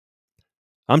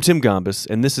I'm Tim Gombis,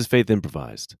 and this is Faith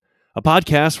Improvised, a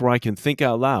podcast where I can think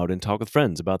out loud and talk with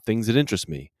friends about things that interest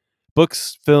me: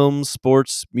 books, films,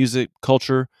 sports, music,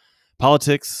 culture,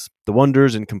 politics, the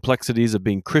wonders and complexities of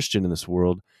being Christian in this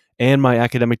world, and my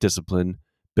academic discipline,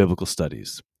 biblical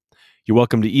studies. You're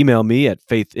welcome to email me at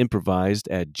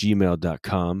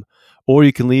faithimprovised@gmail.com, or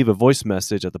you can leave a voice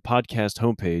message at the podcast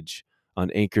homepage on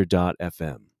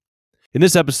anchor.fm. In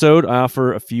this episode, I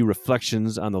offer a few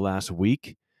reflections on the last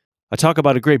week. I talk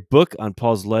about a great book on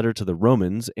Paul's letter to the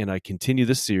Romans, and I continue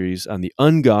this series on the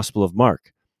Ungospel of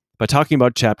Mark by talking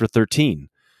about chapter 13,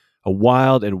 a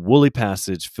wild and woolly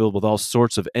passage filled with all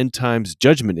sorts of end times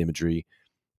judgment imagery,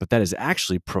 but that is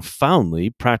actually profoundly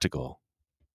practical.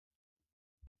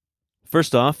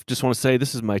 First off, just want to say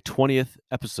this is my 20th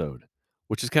episode,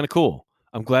 which is kind of cool.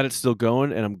 I'm glad it's still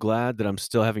going, and I'm glad that I'm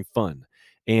still having fun.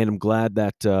 And I'm glad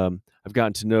that I've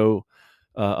gotten to know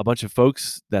a bunch of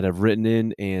folks that have written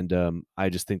in, and I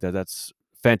just think that that's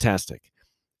fantastic.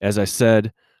 As I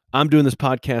said, I'm doing this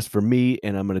podcast for me,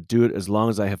 and I'm going to do it as long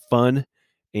as I have fun.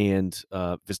 And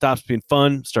if it stops being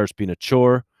fun, starts being a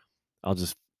chore, I'll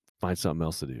just find something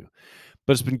else to do.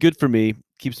 But it's been good for me.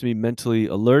 Keeps me mentally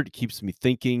alert, keeps me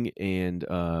thinking, and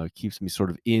keeps me sort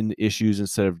of in issues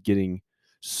instead of getting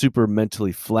super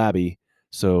mentally flabby.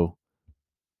 So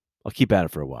I'll keep at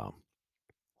it for a while.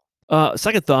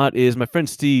 Second thought is my friend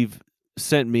Steve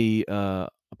sent me a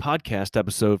podcast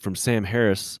episode from Sam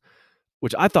Harris,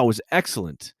 which I thought was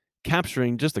excellent,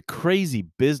 capturing just the crazy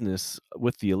business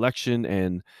with the election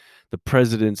and the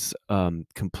president's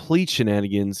complete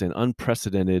shenanigans and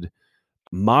unprecedented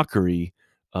mockery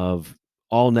of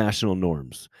all national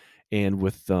norms, and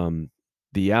with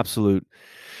the absolute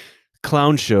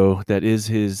clown show that is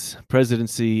his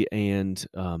presidency and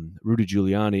Rudy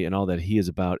Giuliani and all that he is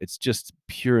about. It's just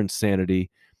pure insanity.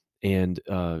 And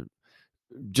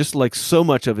just like so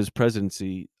much of his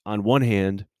presidency, on one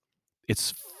hand,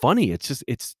 it's funny. It's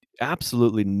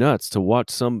absolutely nuts to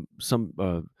watch a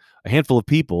handful of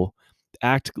people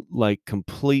act like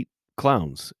complete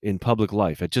clowns in public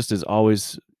life. It just is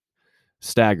always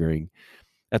staggering.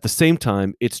 At the same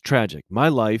time, it's tragic. My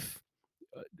life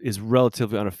is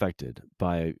relatively unaffected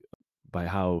by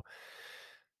how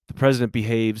the president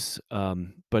behaves,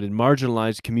 but in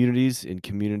marginalized communities, in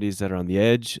communities that are on the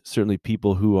edge, certainly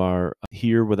people who are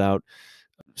here without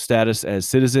status as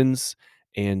citizens,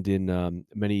 and in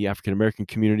many African American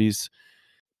communities,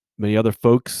 many other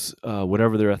folks,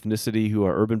 whatever their ethnicity, who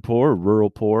are urban poor, or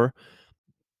rural poor,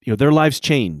 their lives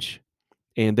change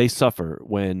and they suffer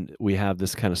when we have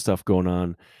this kind of stuff going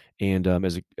on. And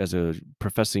as a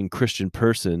professing Christian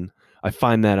person, I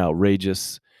find that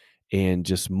outrageous, and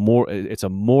just more. It's a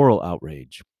moral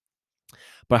outrage.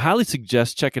 But I highly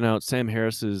suggest checking out Sam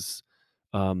Harris's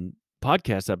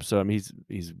podcast episode. I mean,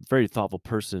 he's a very thoughtful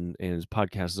person, and his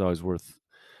podcast is always worth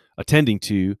attending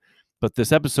to. But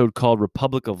this episode called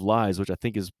Republic of Lies, which I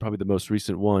think is probably the most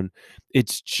recent one,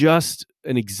 it's just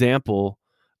an example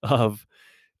of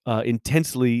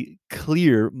intensely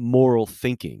clear moral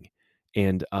thinking.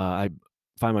 And I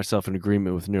find myself in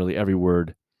agreement with nearly every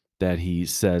word that he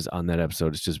says on that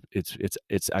episode.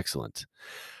 It's excellent,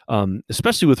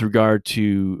 especially with regard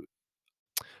to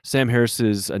Sam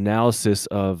Harris's analysis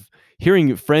of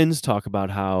hearing friends talk about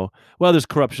how, well, there's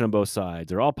corruption on both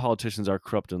sides, or all politicians are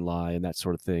corrupt and lie, and that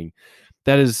sort of thing.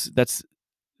 That is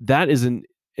an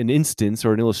instance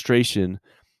or an illustration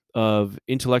of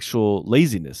intellectual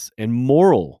laziness and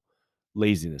moral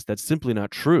laziness. That's simply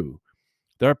not true.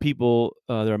 There are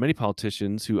many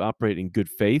politicians who operate in good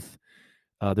faith.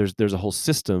 There's a whole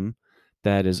system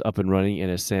that is up and running, and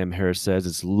as Sam Harris says,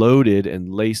 it's loaded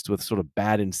and laced with sort of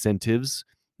bad incentives.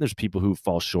 There's people who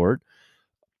fall short,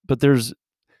 but there's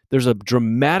a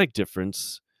dramatic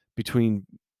difference between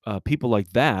people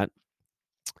like that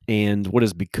and what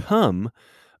has become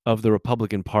of the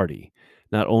Republican Party.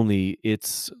 Not only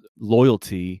its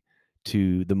loyalty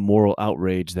to the moral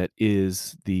outrage that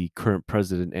is the current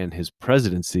president and his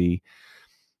presidency,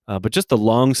 but just the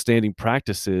long-standing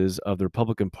practices of the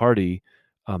Republican Party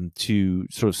to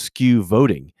sort of skew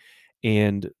voting.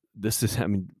 And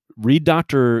read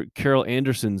Dr. Carol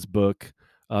Anderson's book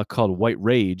called White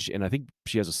Rage, and I think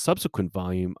she has a subsequent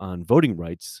volume on voting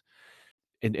rights,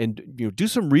 and do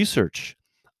some research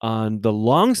on the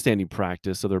long-standing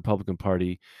practice of the Republican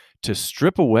Party to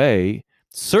strip away,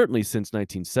 certainly since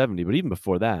 1970, but even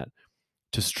before that,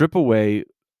 to strip away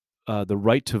the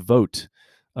right to vote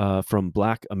from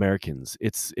Black Americans.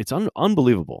 It's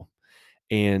unbelievable.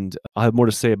 And I'll have more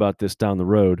to say about this down the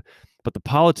road. But the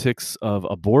politics of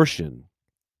abortion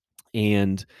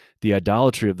and the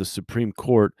idolatry of the Supreme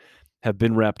Court have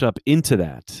been wrapped up into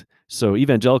that. So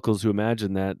evangelicals who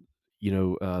imagine that,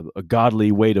 a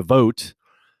godly way to vote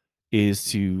is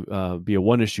to be a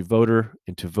one-issue voter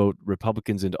and to vote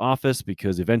Republicans into office,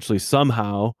 because eventually,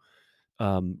 somehow,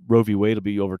 Roe v. Wade will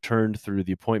be overturned through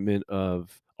the appointment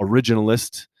of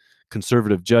originalist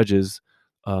conservative judges,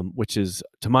 which is,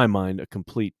 to my mind, a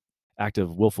complete act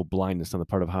of willful blindness on the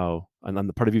part of on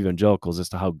the part of evangelicals as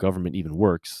to how government even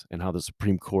works and how the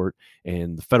Supreme Court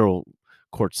and the federal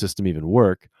court system even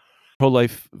work.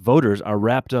 Pro-life voters are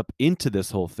wrapped up into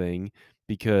this whole thing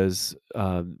because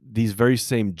these very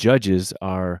same judges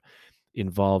are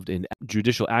involved in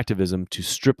judicial activism to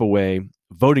strip away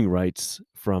voting rights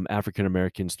from African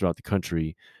Americans throughout the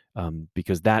country,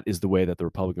 because that is the way that the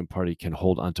Republican Party can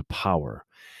hold onto power.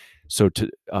 So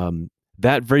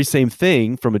that very same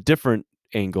thing from a different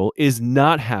angle is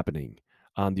not happening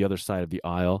on the other side of the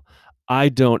aisle. I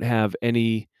don't have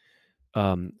any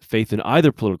faith in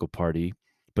either political party,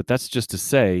 but that's just to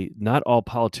say not all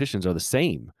politicians are the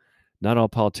same. Not all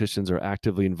politicians are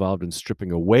actively involved in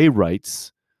stripping away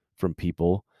rights from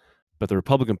people, but the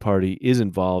Republican Party is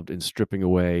involved in stripping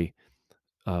away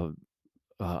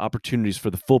opportunities for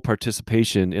the full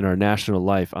participation in our national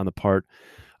life on the part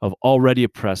of already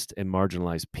oppressed and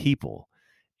marginalized people.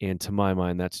 And to my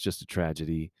mind, that's just a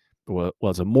tragedy. Well,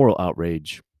 it's a moral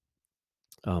outrage,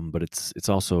 but it's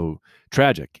also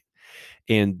tragic.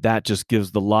 And that just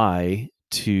gives the lie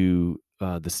to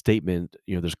the statement,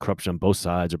 there's corruption on both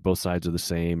sides, or both sides are the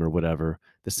same, or whatever.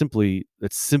 That simply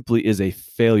is a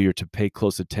failure to pay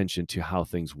close attention to how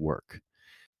things work.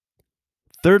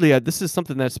 Thirdly, this is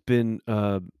something that's been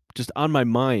just on my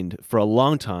mind for a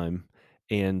long time,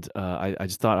 and I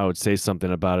just thought I would say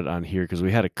something about it on here, because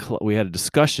we had a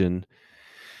discussion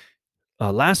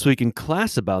last week in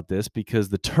class about this, because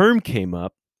the term came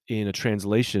up in a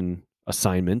translation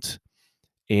assignment,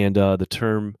 and the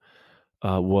term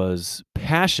was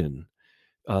passion,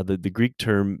 the Greek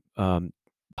term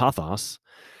pathos,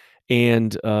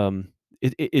 and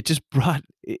it just brought.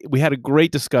 We had a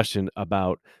great discussion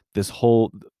about this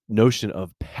whole notion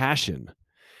of passion,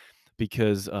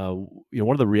 because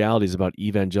one of the realities about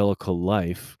evangelical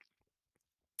life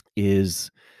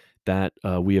is that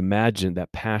we imagine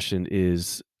that passion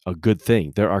is a good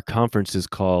thing. There are conferences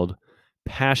called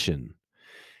Passion,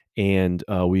 and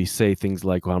we say things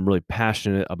like, "Well, I'm really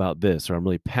passionate about this," or "I'm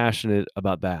really passionate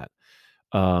about that,"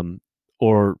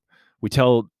 or we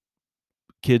tell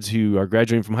kids who are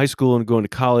graduating from high school and going to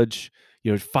college,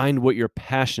 find what you're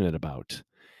passionate about,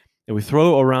 and we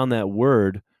throw around that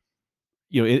word,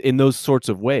 in those sorts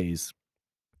of ways,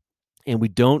 and we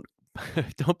don't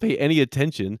don't pay any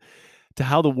attention to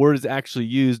how the word is actually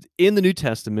used in the New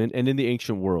Testament and in the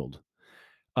ancient world.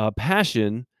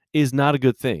 Passion is not a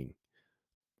good thing.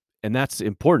 And that's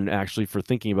important, actually, for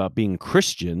thinking about being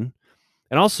Christian,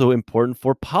 and also important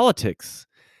for politics.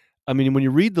 I mean, when you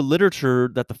read the literature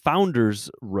that the founders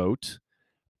wrote,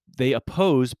 they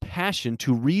oppose passion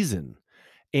to reason.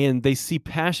 And they see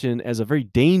passion as a very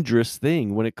dangerous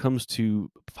thing when it comes to,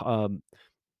 to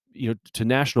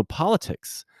national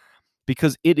politics,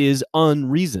 because it is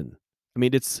unreason. I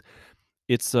mean, it's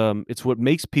what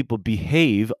makes people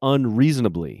behave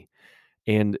unreasonably.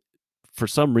 And for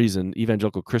some reason,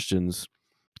 evangelical Christians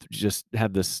just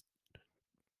have this,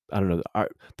 I don't know,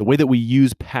 the way that we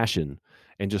use passion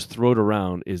and just throw it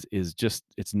around is just,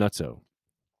 it's nutso.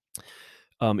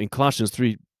 In Colossians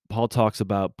 3, Paul talks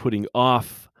about putting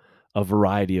off a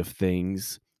variety of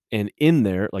things, and in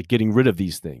there, like getting rid of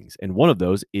these things. And one of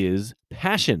those is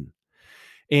passion.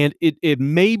 And it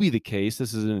may be the case,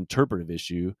 this is an interpretive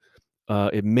issue,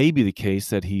 it may be the case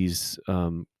that he's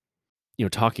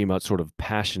talking about sort of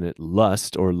passionate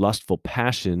lust or lustful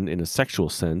passion in a sexual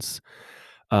sense.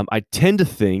 I tend to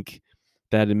think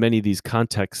that in many of these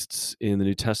contexts in the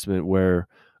New Testament where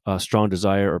strong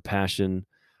desire or passion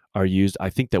are used, I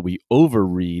think that we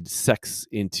overread sex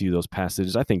into those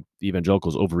passages. I think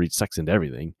evangelicals overread sex into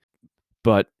everything.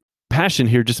 But passion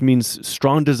here just means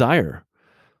strong desire,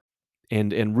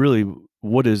 and really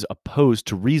what is opposed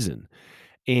to reason.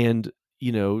 And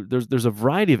there's a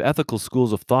variety of ethical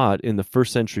schools of thought in the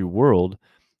first century world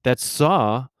that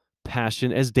saw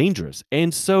passion as dangerous,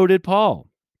 and so did Paul.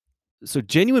 So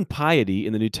genuine piety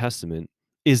in the New Testament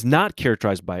is not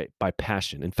characterized by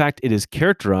passion. In fact, it is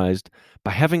characterized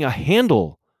by having a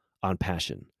handle on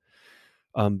passion,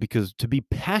 because to be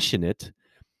passionate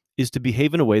is to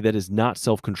behave in a way that is not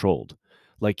self-controlled.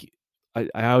 Like, I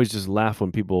always just laugh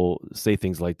when people say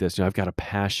things like this. I've got a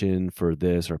passion for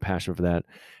this or a passion for that.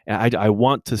 And I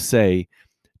want to say,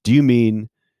 do you mean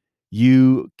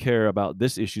you care about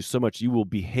this issue so much you will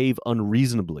behave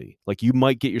unreasonably? Like, you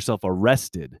might get yourself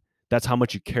arrested. That's how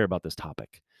much you care about this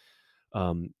topic.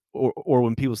 or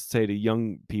when people say to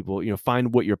young people,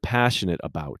 find what you're passionate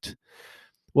about.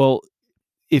 Well,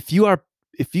 if you are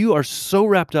if you are so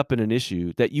wrapped up in an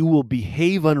issue that you will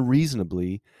behave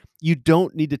unreasonably, you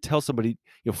don't need to tell somebody,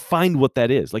 find what that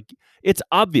is. Like, it's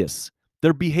obvious.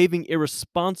 They're behaving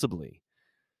irresponsibly.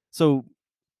 So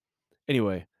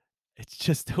anyway, it's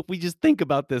just we just think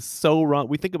about this so wrong.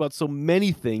 We think about so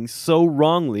many things so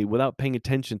wrongly without paying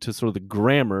attention to sort of the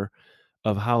grammar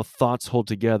of how thoughts hold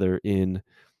together in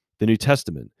the New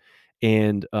Testament.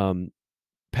 And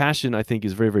passion, I think,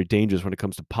 is very, very dangerous when it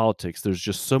comes to politics. There's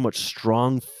just so much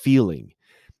strong feeling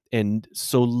and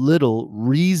so little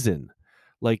reason.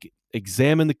 Like,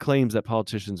 examine the claims that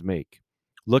politicians make.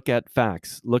 Look at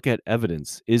facts. Look at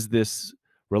evidence. Is this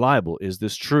reliable? Is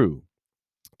this true?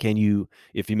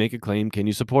 If you make a claim, can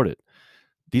you support it?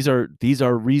 These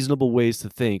are reasonable ways to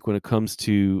think when it comes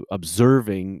to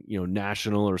observing,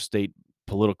 national or state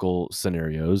political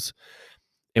scenarios.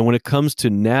 And when it comes to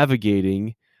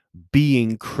navigating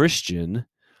being Christian,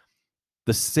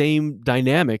 the same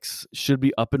dynamics should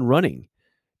be up and running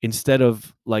instead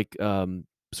of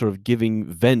sort of giving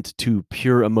vent to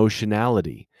pure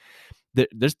emotionality.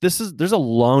 There's a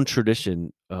long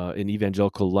tradition in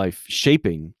evangelical life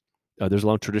shaping. There's a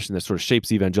long tradition that sort of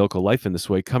shapes evangelical life in this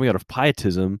way, coming out of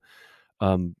pietism,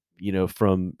 from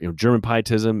German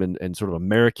pietism and sort of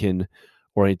American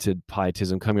oriented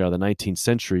pietism coming out of the 19th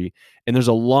century. And there's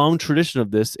a long tradition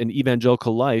of this in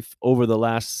evangelical life over the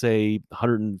last, say,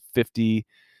 150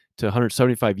 to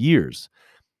 175 years,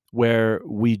 where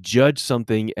we judge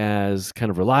something as kind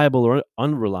of reliable or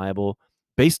unreliable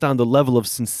based on the level of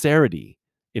sincerity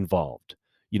involved,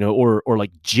 or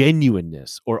like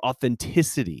genuineness or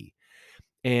authenticity.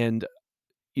 And,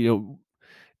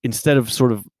 instead of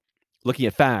sort of looking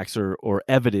at facts or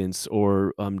evidence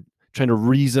or trying to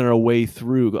reason our way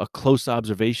through a close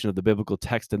observation of the biblical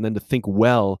text and then to think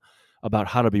well about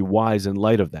how to be wise in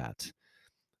light of that.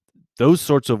 Those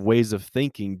sorts of ways of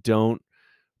thinking don't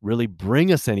really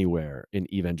bring us anywhere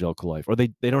in evangelical life, or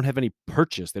they don't have any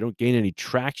purchase. They don't gain any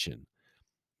traction.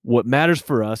 What matters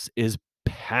for us is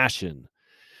passion.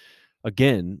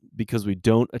 Again, because we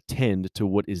don't attend to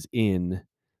what is in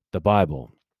the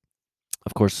Bible.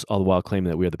 Of course, all the while claiming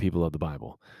that we are the people of the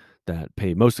Bible that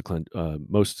pay most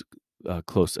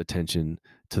close attention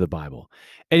to the Bible.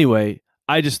 Anyway,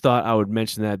 I just thought I would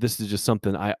mention that. This is just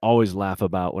something I always laugh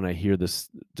about when I hear this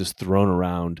just thrown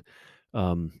around.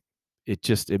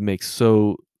 It makes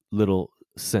so little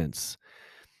sense.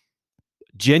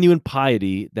 Genuine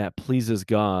piety that pleases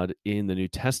God in the New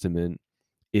Testament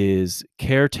is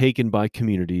care taken by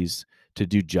communities to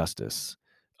do justice.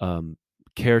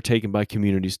 Care taken by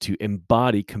communities to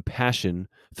embody compassion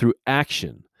through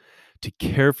action, to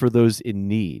care for those in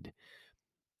need.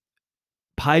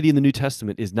 Piety in the New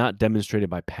Testament is not demonstrated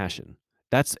by passion.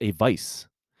 That's a vice.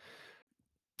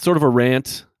 Sort of a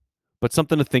rant, but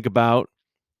something to think about.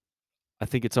 I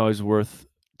think it's always worth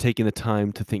taking the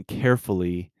time to think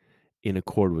carefully in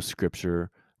accord with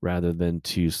Scripture rather than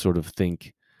to sort of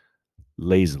think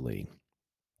lazily.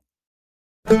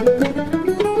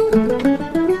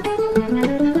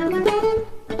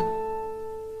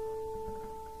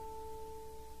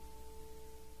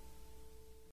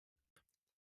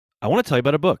 I want to tell you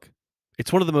about a book.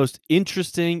 It's one of the most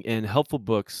interesting and helpful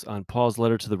books on Paul's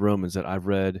letter to the Romans that I've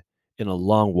read in a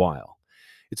long while.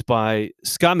 It's by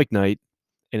Scot McKnight,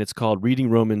 and it's called Reading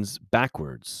Romans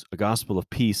Backwards, A Gospel of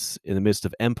Peace in the Midst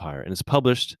of Empire, and it's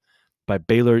published by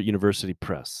Baylor University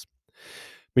Press.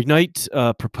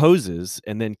 McKnight proposes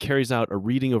and then carries out a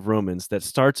reading of Romans that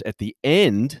starts at the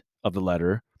end of the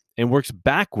letter and works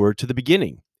backward to the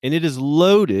beginning. And it is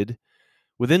loaded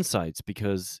with insights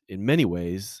because, in many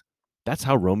ways, that's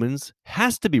how Romans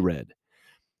has to be read.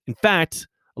 In fact,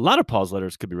 a lot of Paul's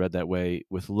letters could be read that way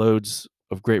with loads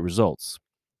of great results.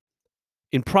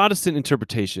 In Protestant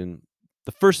interpretation,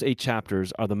 the first 8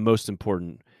 chapters are the most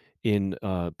important in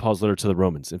Paul's letter to the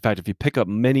Romans. In fact, if you pick up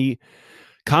many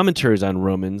commentaries on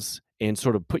Romans and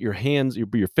sort of put your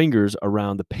fingers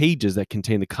around the pages that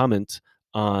contain the comment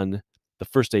on the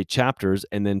first 8 chapters,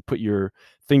 and then put your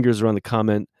fingers around the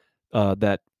comment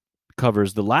that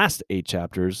covers the last 8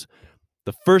 chapters,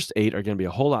 the first 8 are going to be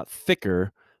a whole lot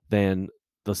thicker than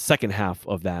the second half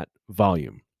of that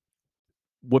volume.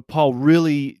 What Paul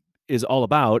really is all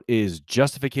about is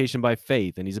justification by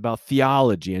faith, and he's about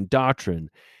theology and doctrine.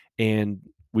 And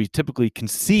we typically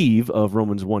conceive of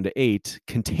Romans 1 to 8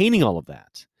 containing all of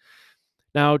that.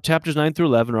 Now, chapters 9 through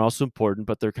 11 are also important,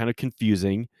 but they're kind of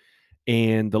confusing.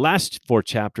 And the last 4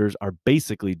 chapters are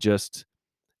basically just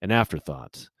an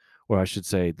afterthought. Or I should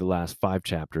say the last 5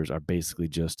 chapters are basically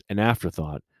just an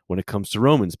afterthought when it comes to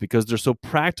Romans, because they're so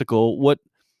practical. What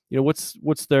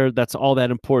what's there that's all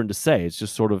that important to say? It's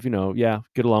just sort of, yeah,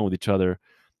 get along with each other,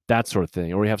 that sort of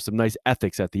thing. Or we have some nice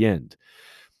ethics at the end.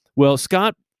 Well,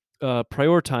 Scott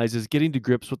prioritizes getting to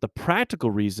grips with the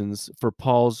practical reasons for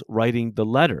Paul's writing the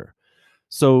letter.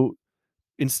 So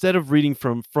instead of reading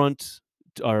from front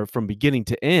or from beginning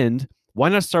to end, why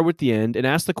not start with the end and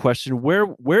ask the question,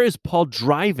 where is Paul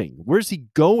driving? Where's he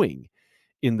going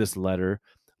in this letter?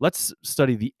 Let's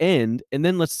study the end, and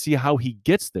then let's see how he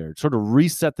gets there. Sort of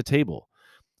reset the table,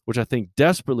 which I think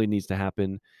desperately needs to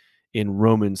happen in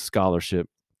Roman scholarship.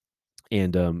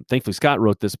 And thankfully, Scott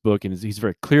wrote this book, and he's a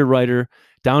very clear writer,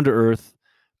 down to earth,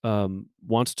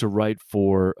 wants to write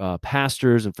for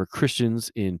pastors and for Christians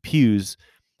in pews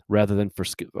rather than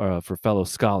for fellow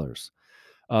scholars.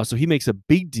 So he makes a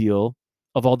big deal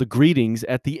of all the greetings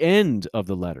at the end of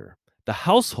the letter. The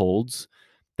households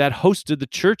that hosted the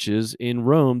churches in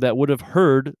Rome that would have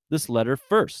heard this letter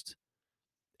first.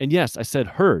 And yes, I said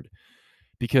heard,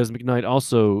 because McKnight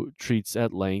also treats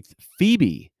at length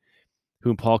Phoebe,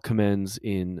 whom Paul commends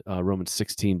in Romans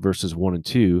 16, verses 1 and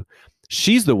 2.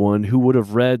 She's the one who would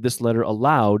have read this letter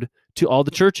aloud to all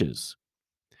the churches.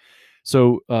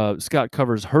 So Scott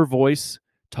covers her voice,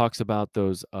 talks about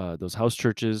those house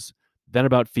churches, then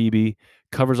about Phoebe,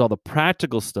 covers all the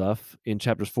practical stuff in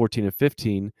chapters 14 and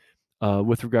 15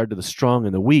 with regard to the strong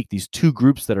and the weak, these two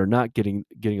groups that are not getting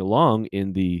along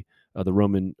in the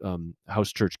Roman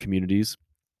house church communities,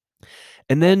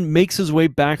 and then makes his way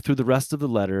back through the rest of the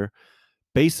letter,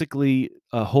 basically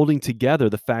holding together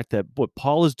the fact that what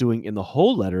Paul is doing in the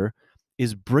whole letter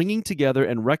is bringing together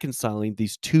and reconciling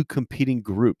these two competing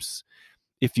groups.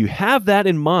 If you have that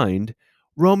in mind,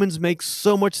 Romans makes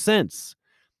so much sense.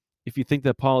 If you think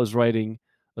that Paul is writing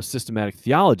a systematic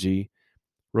theology,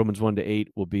 Romans 1 to 8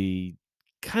 will be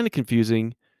kind of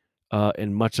confusing,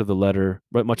 and much of the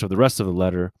rest of the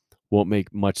letter won't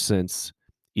make much sense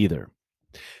either.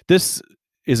 This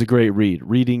is a great read,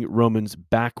 reading Romans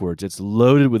backwards. It's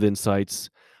loaded with insights.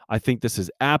 I think this is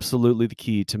absolutely the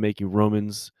key to making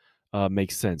Romans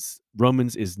make sense.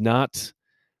 Romans is not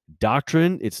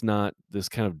doctrine. It's not this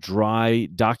kind of dry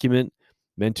document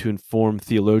meant to inform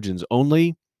theologians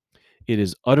only. It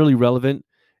is utterly relevant.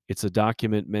 It's a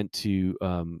document meant to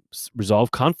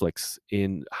resolve conflicts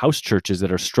in house churches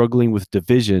that are struggling with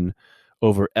division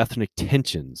over ethnic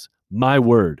tensions. My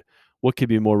word, what could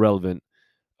be more relevant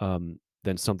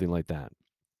than something like that?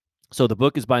 So the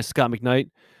book is by Scott McKnight.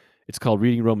 It's called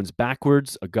Reading Romans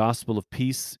Backwards, A Gospel of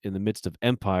Peace in the Midst of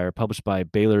Empire, published by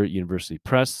Baylor University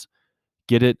Press.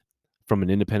 Get it from an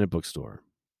independent bookstore.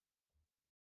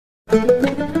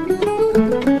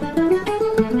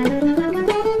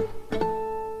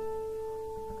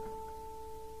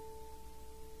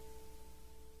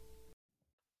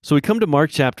 So we come to Mark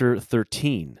chapter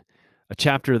 13, a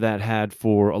chapter that had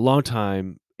for a long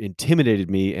time intimidated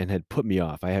me and had put me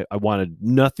off. I wanted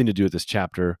nothing to do with this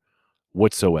chapter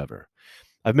whatsoever.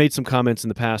 I've made some comments in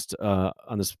the past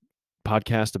on this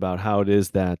podcast about how it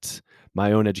is that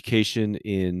my own education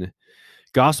in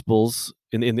Gospels,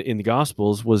 in the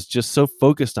Gospels, was just so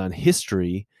focused on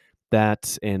history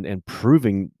that and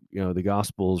proving the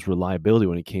Gospels' reliability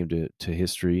when it came to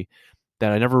history,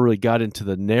 that I never really got into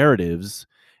the narratives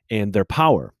and their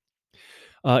power.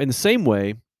 In the same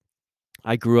way,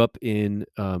 I grew up in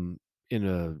an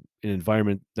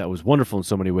environment that was wonderful in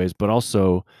so many ways, but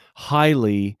also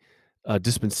highly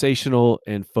dispensational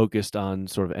and focused on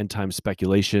sort of end time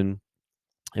speculation.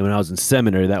 And when I was in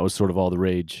seminary, that was sort of all the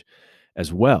rage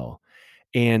as well.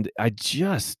 And I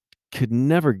just could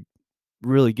never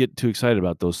really get too excited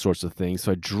about those sorts of things.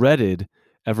 So I dreaded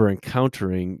ever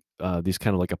encountering these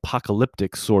kind of like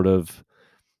apocalyptic sort of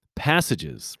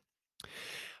passages.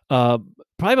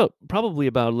 Probably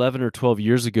about 11 or 12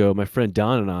 years ago, my friend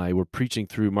Don and I were preaching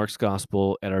through Mark's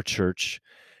Gospel at our church.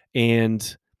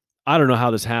 And I don't know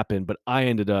how this happened, but I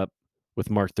ended up with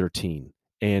Mark 13.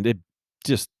 And it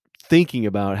just thinking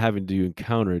about having to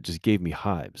encounter it just gave me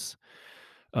hives.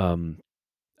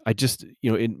 I just,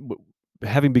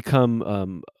 having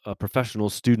become a professional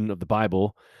student of the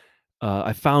Bible,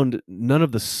 I found none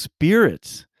of the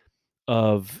spirit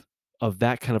of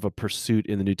that kind of a pursuit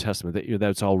in the New Testament, that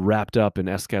that's all wrapped up in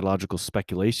eschatological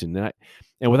speculation,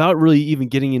 and without really even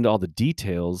getting into all the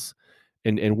details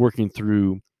and working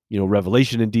through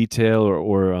Revelation in detail,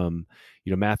 or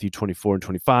Matthew 24 and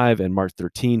 25 and Mark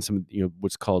 13, some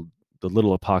what's called the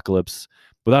little apocalypse.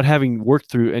 Without having worked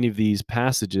through any of these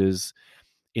passages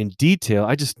in detail,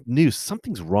 I just knew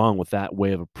something's wrong with that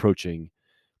way of approaching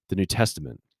the New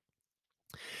Testament.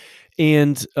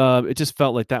 And it just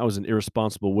felt like that was an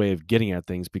irresponsible way of getting at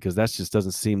things, because that just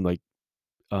doesn't seem like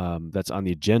that's on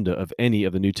the agenda of any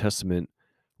of the New Testament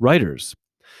writers.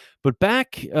 But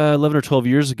back 11 or 12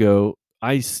 years ago,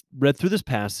 read through this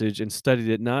passage and studied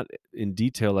it not in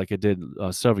detail like I did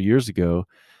several years ago,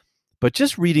 but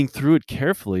just reading through it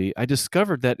carefully, I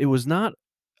discovered that it was not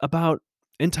about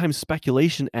end time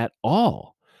speculation at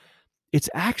all. It's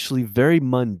actually very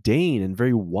mundane and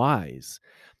very wise.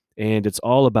 And it's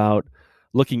all about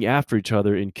looking after each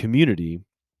other in community.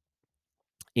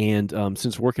 And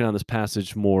since working on this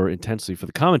passage more intensely for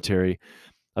the commentary,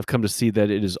 I've come to see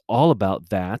that it is all about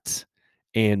that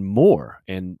and more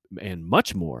and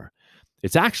much more.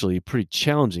 It's actually pretty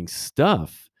challenging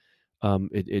stuff.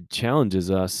 It challenges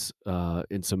us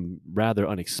in some rather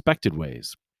unexpected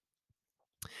ways.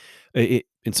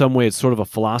 In some way, it's sort of a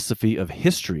philosophy of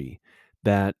history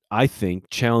that I think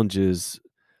challenges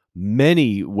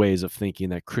many ways of thinking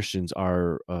that Christians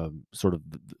are sort of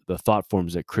the thought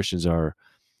forms that Christians are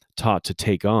taught to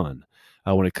take on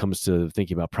when it comes to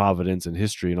thinking about providence and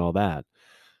history and all that.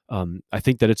 I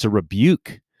think that it's a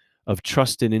rebuke of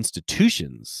trust in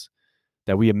institutions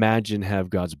that we imagine have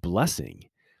God's blessing.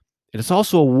 And it's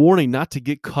also a warning not to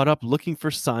get caught up looking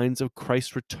for signs of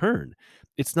Christ's return.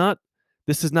 It's not,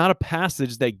 this is not a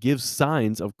passage that gives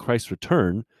signs of Christ's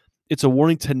return. It's a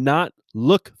warning to not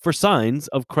look for signs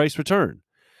of Christ's return,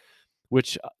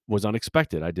 which was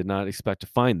unexpected. I did not expect to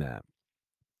find that.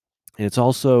 And it's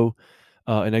also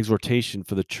an exhortation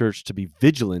for the church to be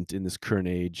vigilant in this current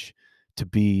age, to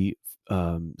be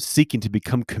seeking to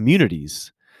become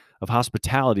communities of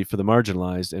hospitality for the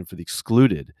marginalized and for the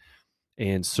excluded,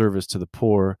 and service to the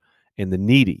poor and the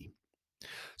needy.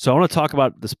 So I want to talk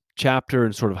about this chapter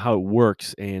and sort of how it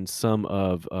works and some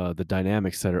of the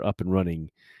dynamics that are up and running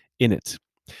in it.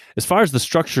 As far as the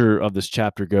structure of this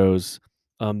chapter goes,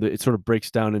 it sort of breaks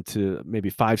down into maybe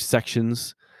 5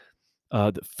 sections.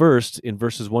 The first, in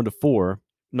verses 1 to 4, I'm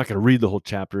not going to read the whole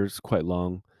chapter. It's quite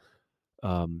long.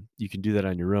 You can do that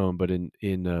on your own. But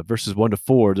in verses 1 to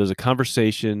 4, there's a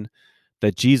conversation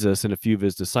that Jesus and a few of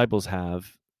his disciples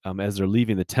have as they're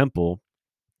leaving the temple,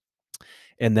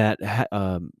 and that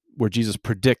where Jesus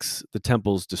predicts the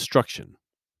temple's destruction.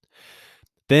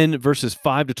 Then verses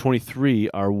 5 to 23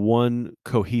 are one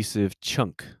cohesive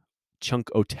chunk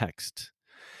o text.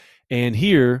 And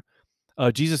here,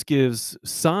 Jesus gives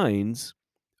signs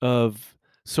of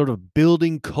sort of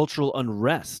building cultural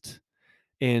unrest,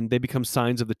 and they become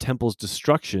signs of the temple's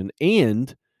destruction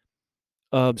and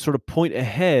sort of point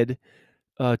ahead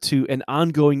to an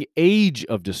ongoing age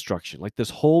of destruction. Like this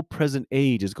whole present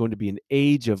age is going to be an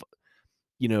age of,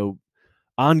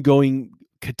 ongoing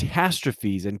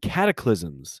catastrophes and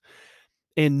cataclysms.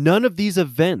 And none of these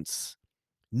events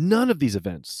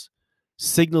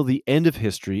signal the end of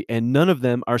history, and none of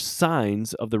them are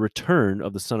signs of the return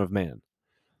of the Son of Man.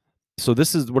 So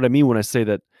this is what I mean when I say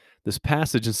that this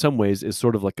passage in some ways is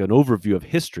sort of like an overview of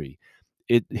history.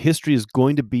 History is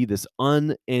going to be this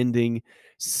unending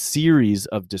series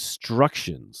of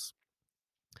destructions.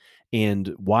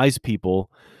 And wise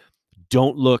people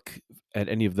don't look at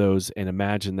any of those and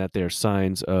imagine that they are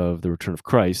signs of the return of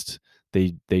Christ.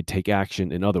 They take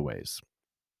action in other ways.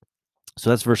 So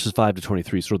that's verses 5 to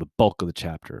 23, sort of the bulk of the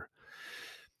chapter.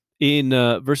 In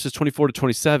verses 24 to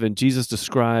 27, Jesus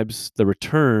describes the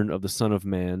return of the Son of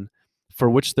Man, for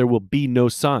which there will be no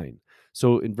sign.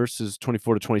 So in verses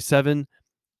 24 to 27,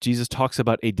 Jesus talks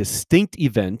about a distinct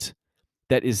event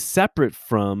that is separate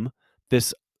from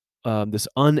this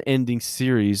unending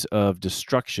series of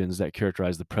destructions that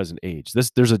characterize the present age.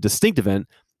 There's a distinct event,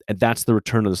 and that's the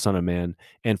return of the Son of Man.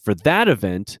 And for that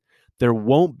event, there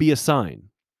won't be a sign.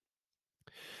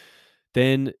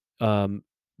 Then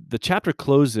the chapter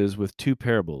closes with 2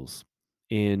 parables.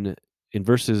 In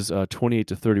verses 28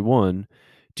 to 31,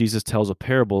 Jesus tells a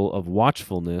parable of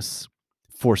watchfulness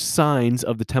for signs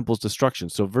of the temple's destruction.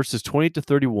 So verses 28 to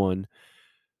 31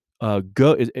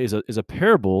 is a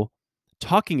parable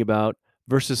talking about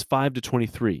verses 5 to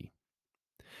 23.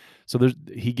 So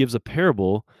he gives a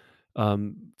parable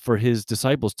for his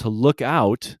disciples to look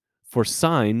out for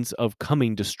signs of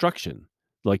coming destruction.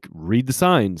 Like, read the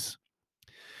signs,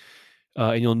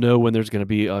 and you'll know when there's going to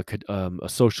be a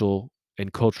social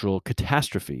and cultural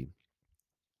catastrophe.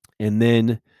 And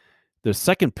then the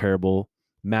second parable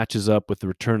matches up with the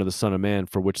return of the Son of Man,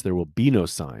 for which there will be no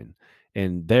sign.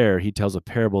 And there he tells a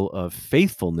parable of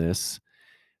faithfulness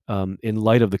in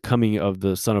light of the coming of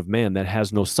the Son of Man that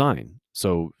has no sign.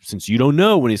 So since you don't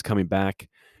know when he's coming back,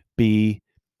 be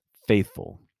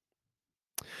faithful.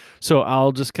 So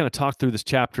I'll just kind of talk through this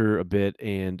chapter a bit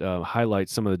and highlight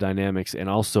some of the dynamics, and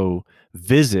also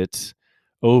visit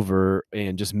over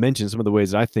and just mention some of the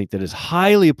ways that I think that is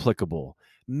highly applicable,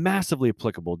 massively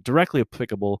applicable, directly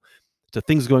applicable to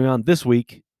things going on this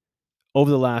week, over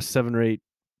the last 7 or 8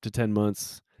 to 10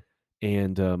 months,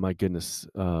 and my goodness,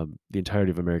 the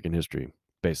entirety of American history,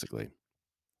 basically.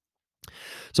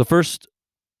 So first,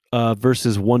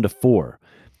 verses 1 to 4.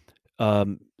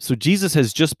 So Jesus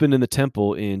has just been in the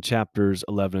temple in chapters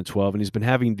 11 and 12, and he's been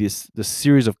having this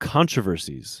series of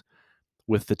controversies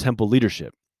with the temple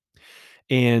leadership.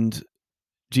 And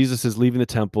Jesus is leaving the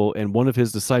temple, and one of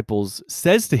his disciples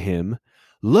says to him,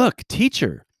 "Look,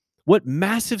 teacher, what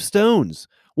massive stones,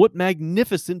 what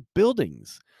magnificent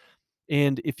buildings."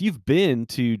 And if you've been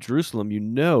to Jerusalem, you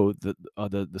know that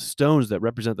the stones that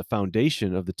represent the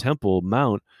foundation of the Temple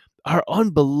Mount are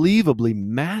unbelievably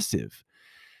massive.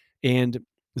 And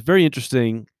it's very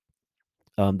interesting.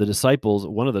 One of the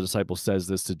disciples says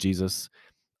this to Jesus.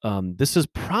 This is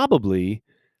probably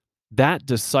that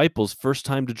disciple's first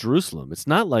time to Jerusalem. It's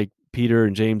not like Peter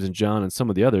and James and John and some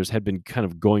of the others had been kind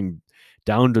of going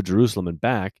down to Jerusalem and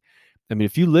back. I mean,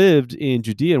 if you lived in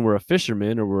Judea and were a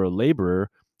fisherman or were a laborer,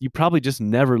 you probably just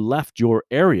never left your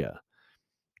area.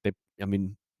 They, I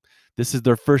mean, this is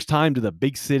their first time to the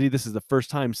big city. This is the first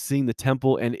time seeing the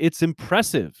temple, and it's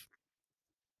impressive.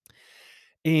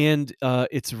 And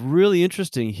it's really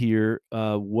interesting here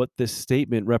what this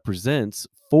statement represents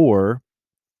for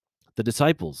the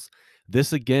disciples.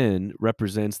 This again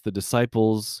represents the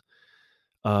disciples'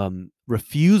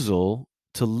 refusal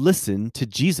to listen to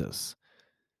Jesus.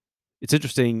 It's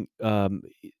interesting.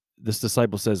 This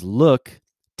disciple says, "Look,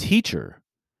 teacher."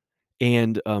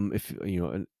 And if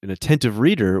an attentive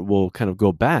reader will kind of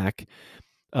go back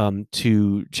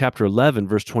to chapter 11,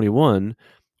 verse 21,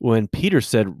 when Peter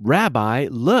said, "Rabbi,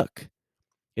 look."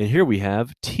 And here we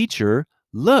have, "Teacher,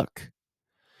 look."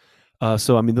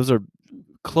 So, I mean, those are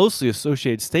closely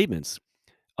associated statements.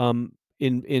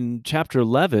 In chapter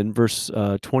 11, verse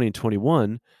 20 and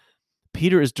 21,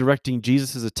 Peter is directing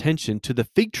Jesus' attention to the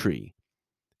fig tree.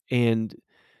 And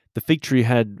the fig tree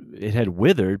had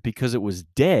withered because it was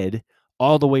dead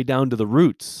all the way down to the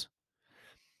roots.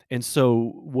 And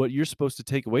so what you're supposed to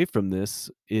take away from this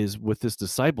is with this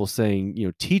disciple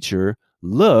saying, "Teacher,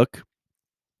 look,"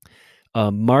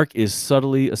 Mark is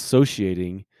subtly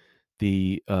associating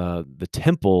the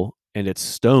temple and its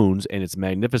stones and its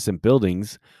magnificent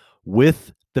buildings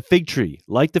with the fig tree.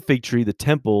 Like the fig tree, the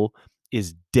temple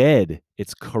is dead.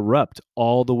 It's corrupt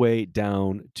all the way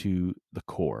down to the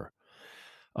core.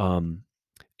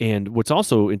 And what's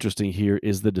also interesting here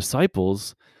is the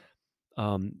disciples.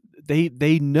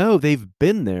 They know they've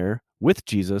been there with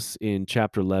Jesus in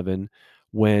chapter 11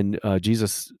 when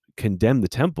Jesus condemned the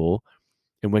temple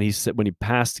and when he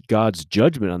passed God's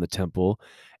judgment on the temple,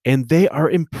 and they are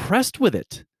impressed with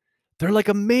it. They're like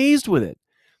amazed with it.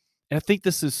 And I think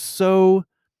this is so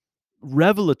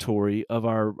revelatory of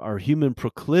our human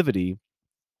proclivity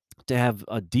to have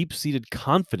a deep-seated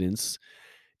confidence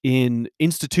in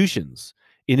institutions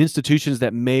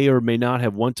that may or may not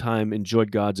have one time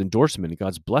enjoyed God's endorsement and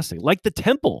God's blessing, like the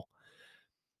temple.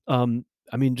 I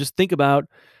mean, just think about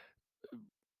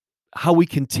how we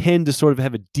can tend to sort of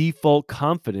have a default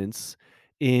confidence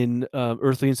in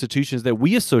earthly institutions that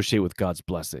we associate with God's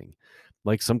blessing,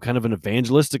 like some kind of an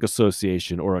evangelistic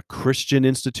association or a Christian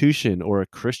institution or a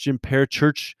Christian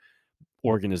parachurch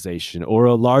organization or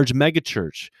a large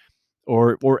megachurch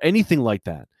or anything like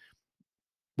that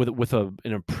with an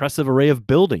impressive array of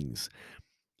buildings.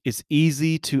 It's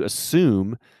easy to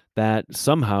assume that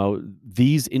somehow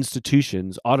these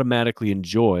institutions automatically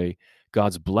enjoy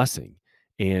God's blessing.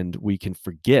 And we can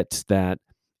forget that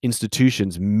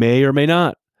institutions may or may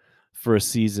not, for a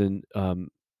season,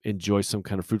 enjoy some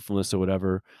kind of fruitfulness or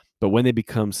whatever. But when they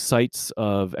become sites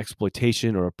of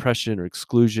exploitation or oppression or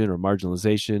exclusion or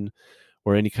marginalization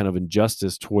or any kind of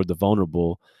injustice toward the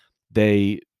vulnerable,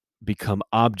 they become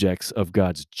objects of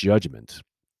God's judgment,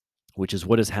 which is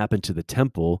what has happened to the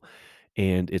temple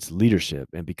and its leadership.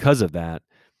 And because of that,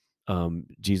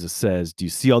 Jesus says, "Do you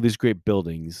see all these great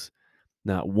buildings?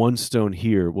 Not one stone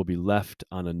here will be left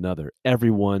on another.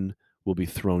 Everyone will be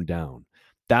thrown down."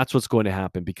 That's what's going to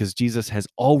happen because Jesus has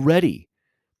already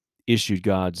issued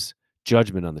God's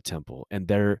judgment on the temple, and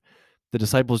the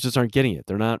disciples just aren't getting it.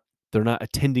 They're not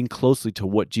attending closely to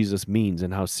what Jesus means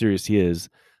and how serious he is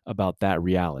about that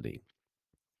reality.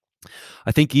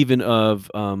 I think even of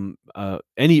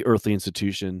any earthly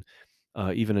institution,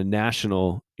 even a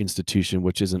national institution,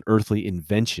 which is an earthly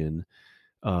invention,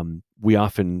 we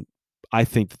often, I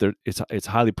think that it's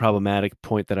a highly problematic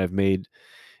point that I've made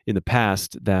in the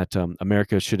past that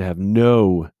America we should have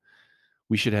no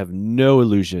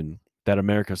illusion that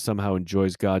America somehow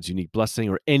enjoys God's unique blessing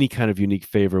or any kind of unique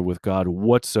favor with God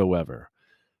whatsoever.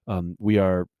 We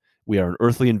are an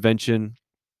earthly invention.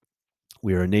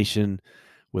 We are a nation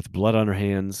with blood on our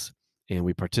hands, and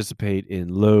we participate in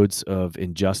loads of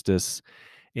injustice.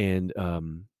 And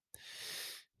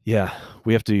yeah,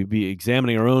 we have to be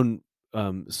examining our own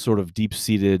sort of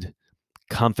deep-seated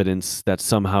confidence that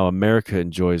somehow America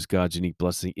enjoys God's unique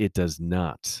blessing. It does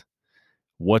not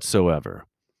whatsoever.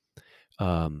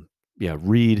 Um, yeah,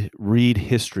 read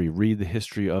history, read the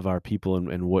history of our people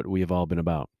and what we have all been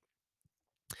about.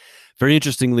 Very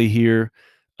interestingly here,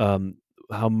 um,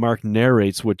 how Mark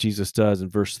narrates what Jesus does in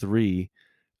verse 3.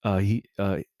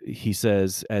 He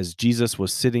says, as Jesus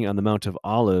was sitting on the Mount of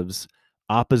Olives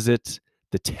opposite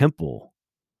the temple,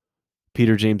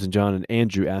 Peter, James, and John and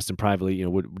Andrew asked him privately,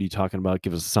 what are you talking about?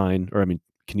 Give us a sign. Or, I mean,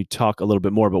 can you talk a little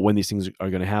bit more about when these things are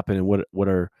going to happen and what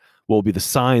will be the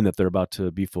sign that they're about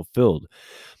to be fulfilled?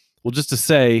 Well, just to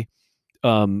say,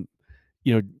 um,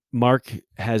 Mark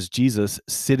has Jesus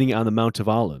sitting on the Mount of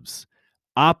Olives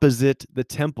opposite the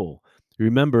temple.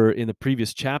 Remember in the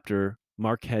previous chapter,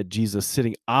 Mark had Jesus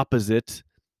sitting opposite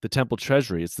the temple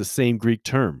treasury. It's the same Greek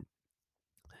term.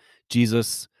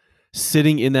 Jesus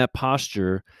sitting in that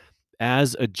posture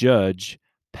as a judge,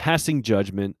 passing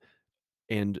judgment,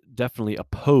 and definitely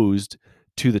opposed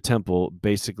to the temple,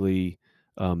 basically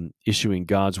issuing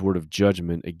God's word of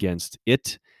judgment against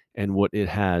it and what it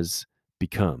has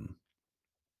become.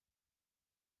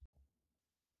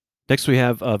 Next, we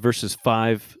have verses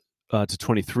 5 to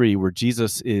 23, where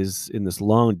Jesus is in this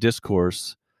long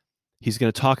discourse. He's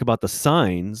going to talk about the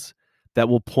signs that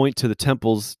will point to the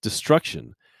temple's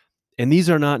destruction. And these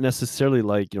are not necessarily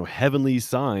like, heavenly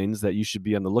signs that you should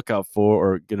be on the lookout for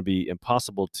or going to be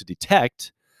impossible to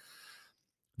detect.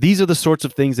 These are the sorts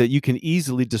of things that you can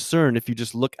easily discern if you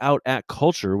just look out at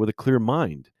culture with a clear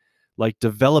mind, like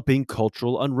developing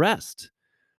cultural unrest,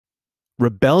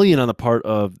 rebellion on the part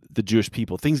of the Jewish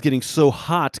people, things getting so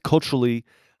hot, culturally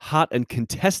hot and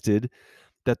contested,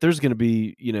 that there's going to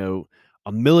be,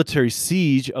 a military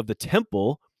siege of the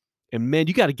temple. And man,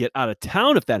 you got to get out of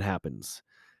town if that happens,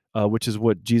 which is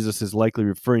what Jesus is likely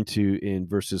referring to in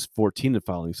verses 14 and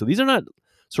following. So these are not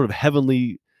sort of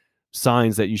heavenly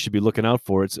signs that you should be looking out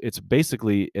for. It's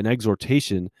basically an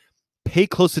exhortation. Pay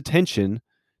close attention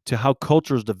to how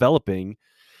culture is developing,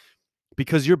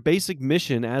 because your basic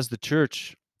mission as the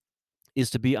church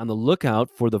is to be on the lookout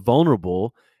for the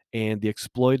vulnerable and the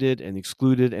exploited and the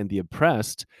excluded and the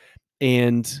oppressed.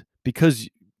 And because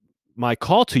my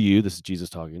call to you, this is Jesus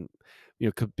talking,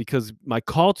 because my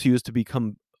call to you is to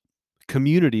become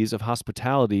communities of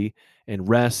hospitality and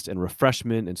rest and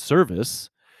refreshment and service,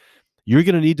 you're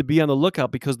going to need to be on the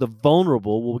lookout, because the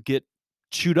vulnerable will get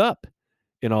chewed up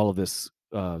in all of this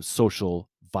social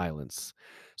violence.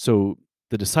 So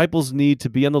the disciples need to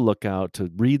be on the lookout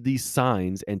to read these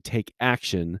signs and take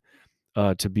action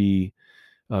to be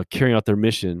carrying out their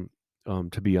mission,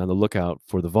 to be on the lookout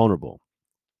for the vulnerable.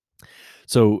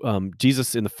 So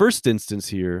Jesus, in the first instance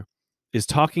here, is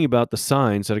talking about the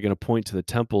signs that are going to point to the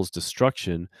temple's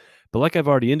destruction. But like I've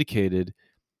already indicated,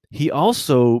 he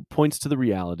also points to the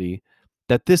reality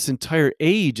that this entire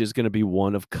age is going to be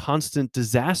one of constant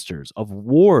disasters, of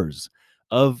wars,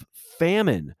 of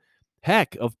famine,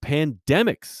 heck, of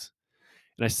pandemics.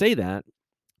 And I say that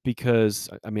because,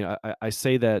 I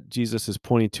say that Jesus is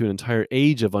pointing to an entire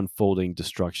age of unfolding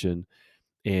destruction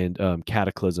and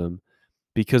cataclysm,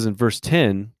 because in verse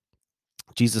 10,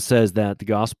 Jesus says that the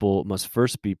gospel must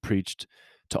first be preached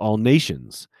to all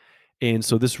nations. And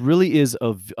so this really is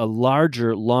a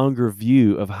larger, longer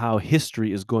view of how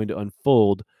history is going to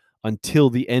unfold until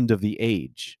the end of the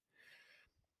age.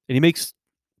 And he makes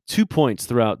 2 points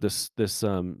throughout this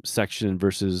section in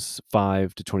verses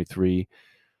 5 to 23,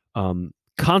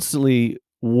 constantly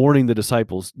warning the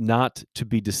disciples not to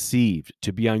be deceived,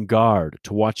 to be on guard,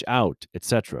 to watch out,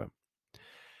 etc.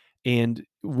 And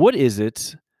what is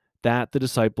it that the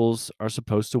disciples are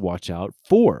supposed to watch out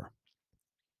for?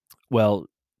 Well,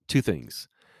 2 things.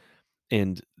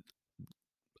 And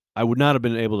I would not have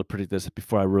been able to predict this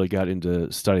before I really got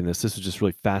into studying this. This was just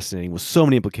really fascinating with so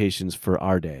many implications for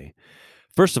our day.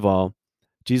 First of all,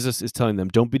 Jesus is telling them,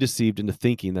 don't be deceived into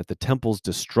thinking that the temple's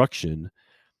destruction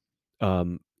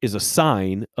is a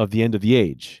sign of the end of the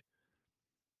age.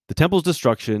 The temple's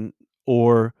destruction,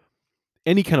 or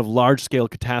any kind of large-scale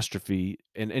catastrophe,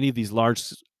 and any of these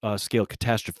large-scale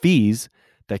catastrophes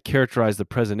that characterize the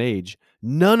present age,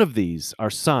 none of these are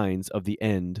signs of the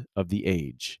end of the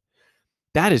age.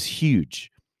 That is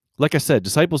huge. Like I said,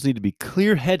 disciples need to be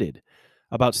clear-headed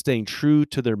about staying true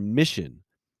to their mission,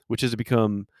 which is to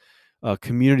become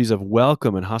communities of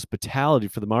welcome and hospitality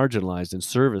for the marginalized and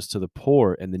service to the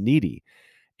poor and the needy.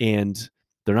 And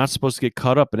they're not supposed to get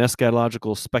caught up in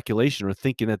eschatological speculation or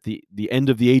thinking that the end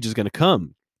of the age is going to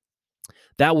come.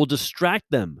 That will distract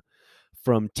them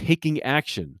from taking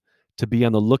action to be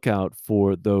on the lookout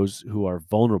for those who are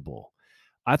vulnerable.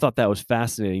 I thought that was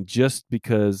fascinating just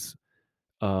because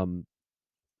um,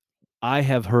 I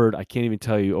have heard, I can't even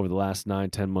tell you over the last 9,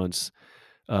 10 months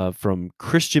from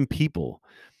Christian people,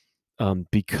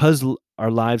 because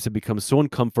our lives have become so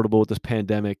uncomfortable with this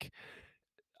pandemic.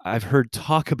 I've heard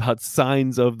talk about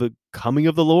signs of the coming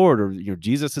of the Lord, or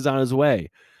Jesus is on his way.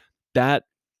 That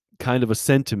kind of a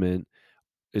sentiment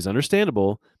is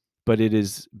understandable, but it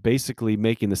is basically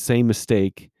making the same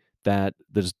mistake that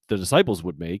the disciples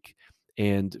would make,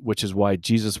 and which is why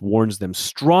Jesus warns them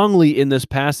strongly in this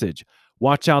passage.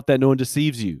 Watch out that no one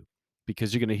deceives you,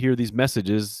 because you're going to hear these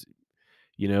messages,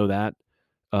 that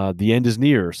the end is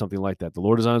near or something like that. The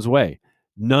Lord is on his way.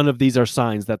 None of these are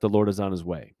signs that the Lord is on his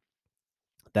way.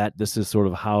 That this is sort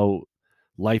of how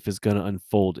life is going to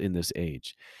unfold in this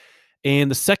age.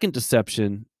 And the second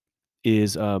deception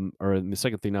is, or the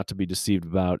second thing not to be deceived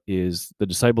about, is the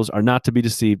disciples are not to be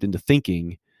deceived into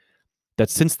thinking that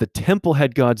since the temple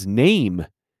had God's name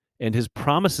and his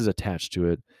promises attached to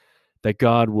it, that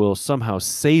God will somehow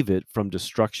save it from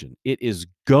destruction. It is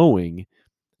going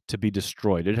to be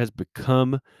destroyed. It has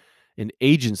become an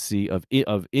agency of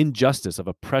injustice, of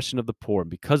oppression of the poor.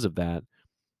 And because of that,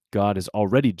 God has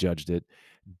already judged it.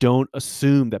 Don't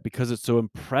assume that because it's so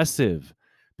impressive,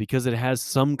 because it has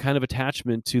some kind of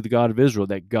attachment to the God of Israel,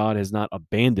 that God has not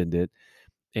abandoned it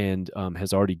and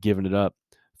has already given it up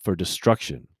for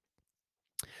destruction.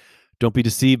 Don't be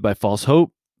deceived by false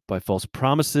hope, by false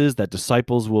promises that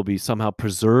disciples will be somehow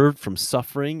preserved from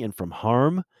suffering and from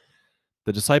harm.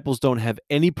 The disciples don't have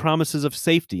any promises of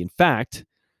safety. In fact,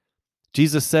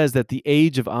 Jesus says that the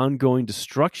age of ongoing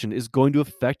destruction is going to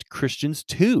affect Christians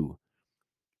too.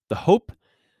 The hope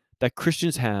that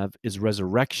Christians have is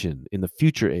resurrection in the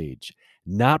future age,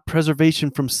 not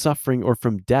preservation from suffering or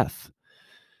from death.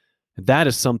 That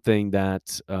is something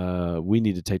that we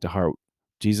need to take to heart.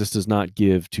 Jesus does not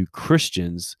give to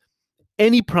Christians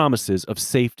any promises of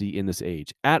safety in this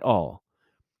age at all.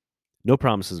 No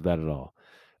promises of that at all.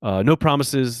 No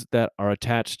promises that are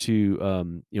attached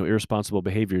to irresponsible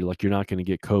behavior, like you're not going to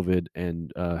get COVID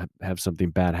and have something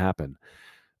bad happen.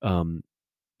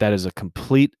 That is a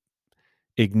complete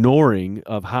ignoring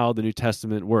of how the New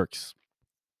Testament works.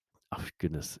 Oh,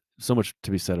 goodness. So much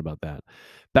to be said about that.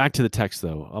 Back to the text,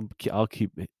 though. I'll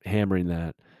keep hammering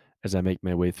that as I make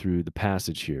my way through the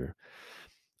passage here.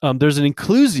 There's an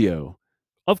inclusio.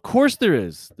 Of course there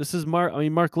is. This is Mark. I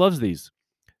mean, Mark loves these.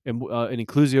 And an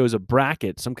inclusio is a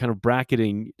bracket, some kind of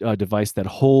bracketing device that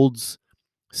holds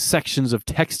sections of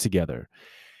text together.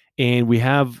 And we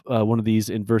have one of these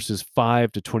in verses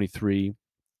 5 to 23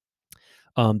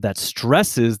 that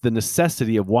stresses the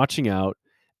necessity of watching out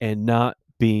and not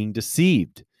being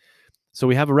deceived. So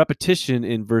we have a repetition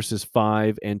in verses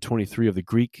 5 and 23 of the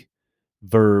Greek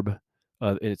verb.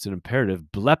 It's an imperative,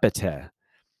 blepete.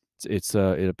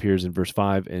 It appears in verse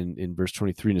 5 and in verse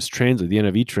 23, and it's translated. The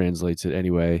NIV translates it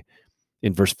anyway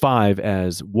in verse 5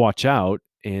 as watch out,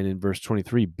 and in verse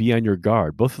 23, be on your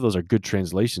guard. Both of those are good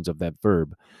translations of that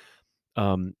verb.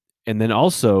 And then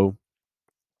also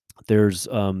there's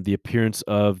the appearance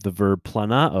of the verb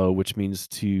planao, which means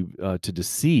to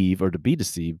deceive or to be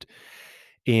deceived.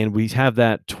 And we have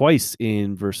that twice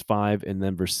in verse 5 and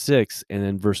then verse 6 and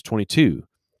then verse 22.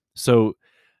 So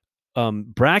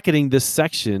bracketing this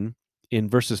section in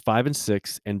verses 5 and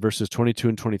 6 and verses 22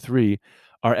 and 23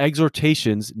 are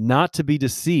exhortations not to be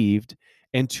deceived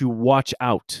and to watch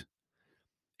out.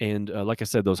 And like I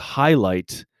said, those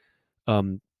highlight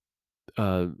the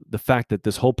fact that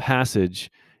this whole passage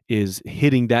is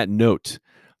hitting that note.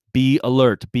 Be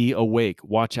alert, be awake,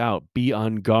 watch out, be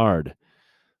on guard,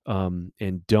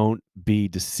 and don't be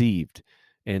deceived.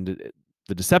 And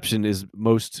the deception is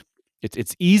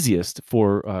it's easiest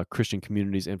for Christian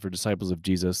communities and for disciples of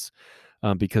Jesus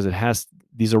because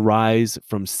these arise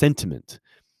from sentiment,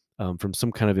 from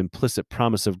some kind of implicit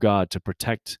promise of God to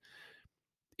protect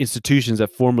institutions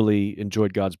that formerly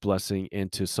enjoyed God's blessing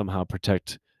and to somehow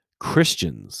protect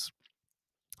Christians.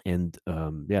 And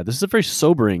this is a very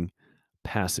sobering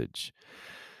passage.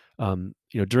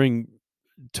 During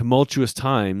tumultuous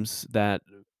times that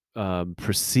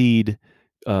precede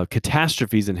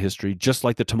catastrophes in history, just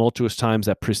like the tumultuous times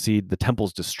that precede the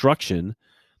temple's destruction,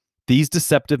 these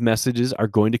deceptive messages are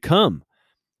going to come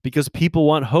because people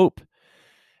want hope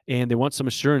and they want some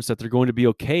assurance that they're going to be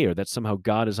okay or that somehow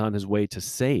God is on his way to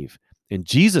save. And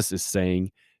Jesus is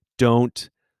saying, don't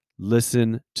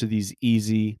listen to these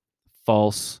easy,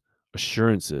 false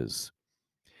assurances.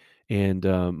 And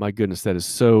my goodness, that is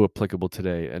so applicable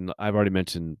today. And I've already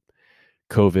mentioned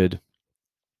COVID.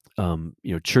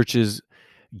 Churches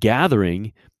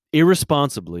gathering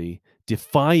irresponsibly,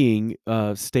 defying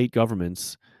state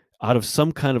governments out of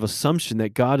some kind of assumption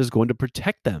that God is going to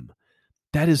protect them.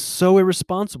 That is so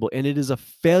irresponsible, and it is a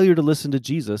failure to listen to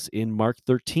Jesus in Mark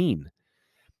 13.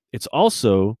 It's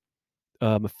also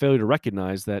a failure to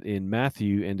recognize that in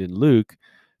Matthew and in Luke,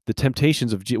 the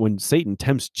temptations of when Satan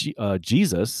tempts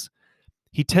Jesus,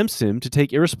 he tempts him to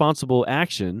take irresponsible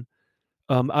action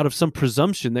out of some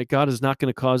presumption that God is not going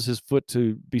to cause his foot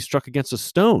to be struck against a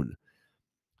stone.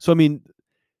 So, I mean,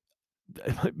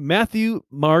 Matthew,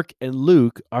 Mark, and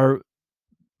Luke are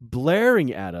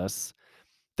blaring at us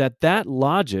that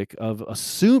logic of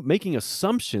making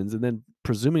assumptions and then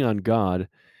presuming on God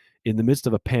in the midst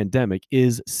of a pandemic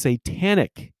is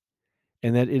satanic,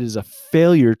 and that it is a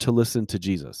failure to listen to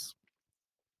Jesus.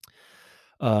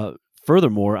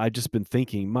 Furthermore, I've just been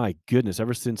thinking, my goodness,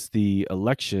 ever since the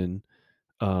election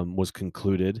was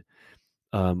concluded,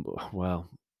 well,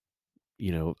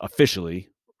 officially,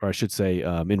 or I should say,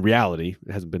 in reality,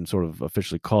 it hasn't been sort of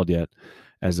officially called yet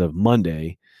as of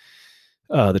Monday,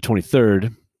 the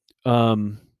 23rd.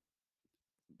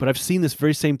 But I've seen this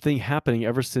very same thing happening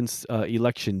ever since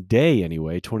election day,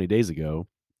 anyway, 20 days ago.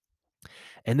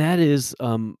 And that is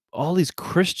all these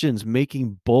Christians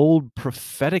making bold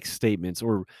prophetic statements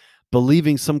or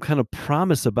believing some kind of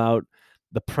promise about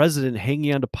the president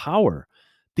hanging on to power.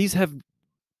 These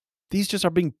just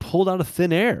are being pulled out of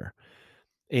thin air.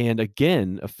 And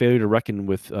again, a failure to reckon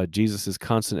with Jesus's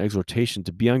constant exhortation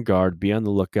to be on guard, be on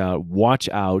the lookout, watch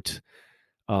out,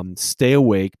 stay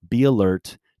awake, be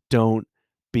alert, don't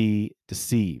be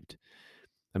deceived.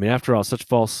 I mean, after all, such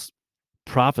false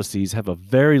prophecies have a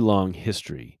very long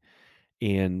history,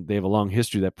 and they have a long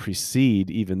history that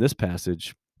precede even this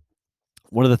passage.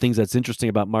 One of the things that's interesting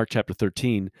about Mark chapter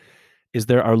 13 is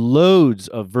there are loads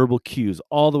of verbal cues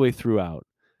all the way throughout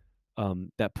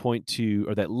that point to,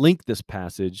 or that link this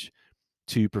passage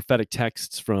to prophetic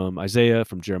texts from Isaiah,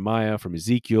 from Jeremiah, from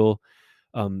Ezekiel,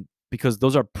 because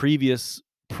those are previous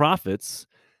prophets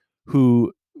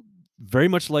who, very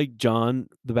much like John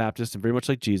the Baptist and very much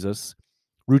like Jesus,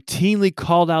 routinely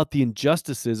called out the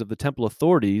injustices of the temple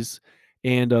authorities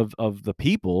and of the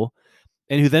people,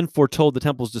 and who then foretold the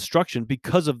temple's destruction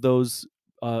because of those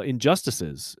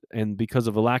injustices and because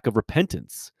of a lack of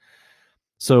repentance.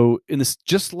 So, in this,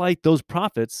 just like those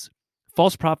prophets,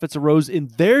 false prophets arose in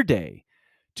their day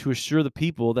to assure the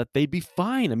people that they'd be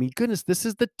fine. I mean, goodness, this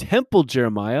is the temple,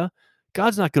 Jeremiah.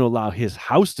 God's not going to allow his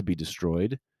house to be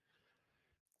destroyed.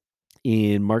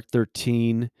 In Mark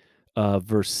 13,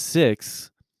 verse 6,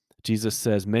 Jesus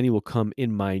says, "Many will come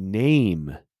in my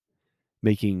name,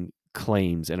 making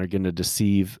claims, and are going to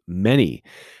deceive many."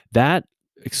 That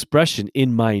expression,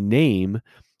 "in my name,"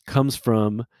 comes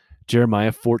from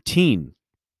Jeremiah 14.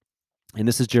 And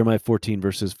this is Jeremiah 14,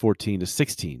 verses 14 to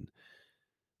 16.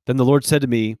 "Then the Lord said to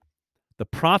me, the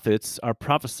prophets are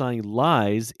prophesying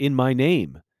lies in my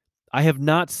name. I have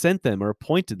not sent them or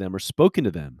appointed them or spoken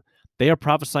to them. They are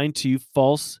prophesying to you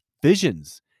false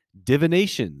visions,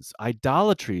 divinations,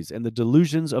 idolatries, and the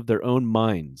delusions of their own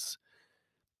minds.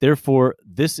 Therefore,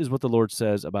 this is what the Lord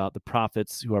says about the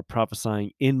prophets who are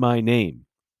prophesying in my name.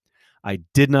 I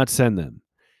did not send them.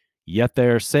 Yet they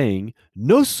are saying,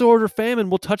 no sword or famine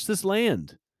will touch this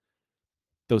land.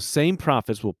 Those same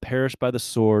prophets will perish by the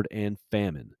sword and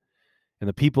famine. And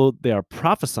the people they are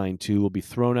prophesying to will be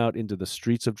thrown out into the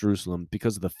streets of Jerusalem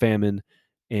because of the famine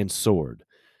and sword.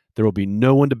 There will be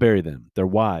no one to bury them, their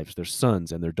wives, their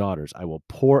sons, and their daughters. I will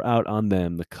pour out on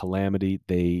them the calamity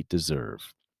they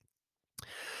deserve."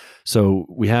 So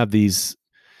we have these,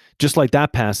 just like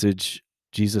that passage,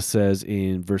 Jesus says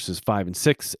in verses 5 and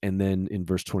 6, and then in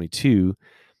verse 22,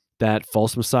 that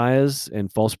false messiahs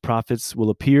and false prophets will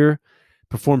appear,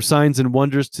 perform signs and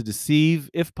wonders to deceive,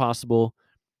 if possible,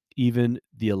 even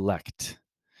the elect.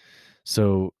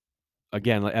 So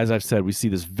again, as I've said, we see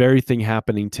this very thing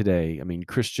happening today. I mean,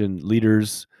 Christian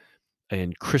leaders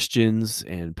and Christians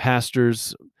and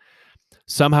pastors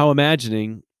somehow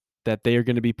imagining that they are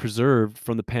going to be preserved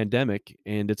from the pandemic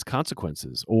and its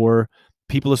consequences, or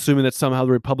people assuming that somehow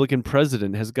the Republican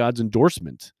president has God's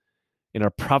endorsement and are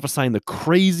prophesying the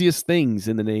craziest things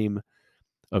in the name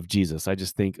of Jesus. I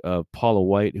just think of Paula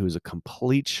White, who is a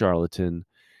complete charlatan,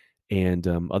 and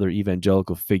other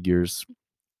evangelical figures.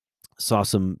 Saw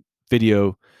some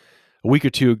video a week or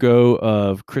two ago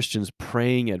of Christians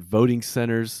praying at voting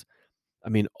centers. I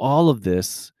mean, all of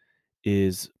this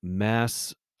is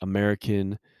mass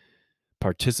American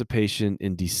participation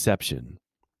in deception.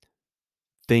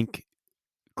 Think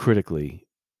critically.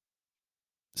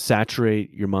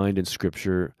 Saturate your mind in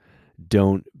Scripture.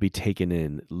 Don't be taken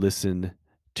in. Listen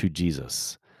to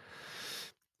Jesus.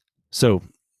 So,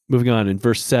 moving on in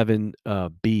verse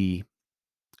 7b,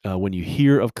 when you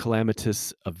hear of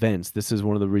calamitous events, this is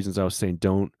one of the reasons I was saying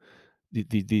don't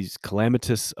these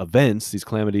calamitous events, these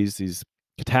calamities, these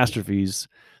catastrophes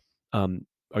are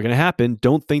going to happen.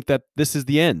 Don't think that this is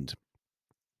the end.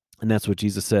 And that's what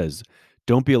Jesus says.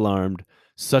 Don't be alarmed.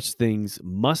 Such things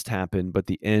must happen, but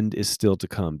the end is still to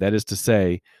come. That is to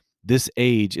say, this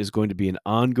age is going to be an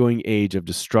ongoing age of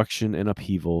destruction and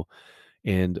upheaval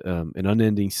and an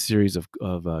unending series of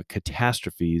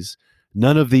catastrophes.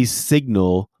 None of these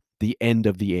signal the end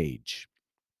of the age.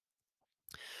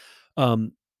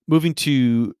 Um, moving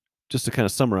to, just to kind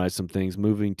of summarize some things,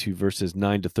 moving to verses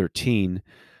 9 to 13,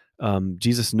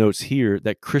 Jesus notes here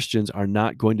that Christians are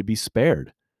not going to be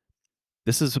spared.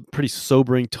 This is a pretty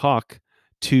sobering talk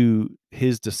to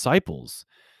his disciples.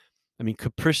 I mean,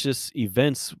 capricious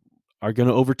events are going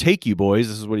to overtake you, boys.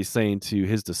 This is what he's saying to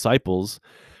his disciples,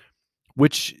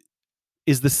 which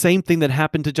is the same thing that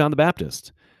happened to John the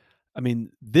Baptist. I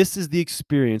mean, this is the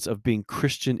experience of being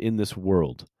Christian in this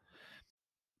world.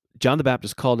 John the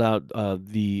Baptist called out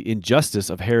the injustice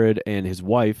of Herod and his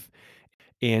wife,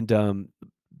 and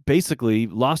basically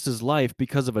lost his life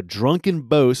because of a drunken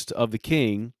boast of the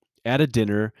king at a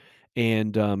dinner,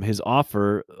 and his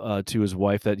offer to his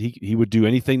wife that he would do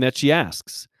anything that she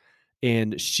asks.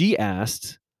 And she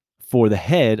asked for the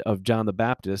head of John the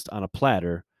Baptist on a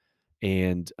platter,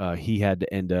 and he had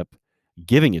to end up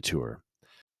giving it to her.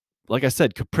 Like I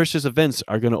said, capricious events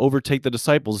are going to overtake the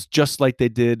disciples just like they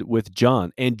did with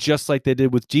John and just like they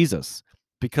did with Jesus.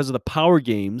 Because of the power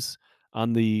games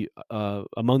on the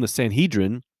among the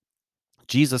Sanhedrin,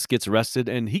 Jesus gets arrested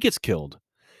and he gets killed.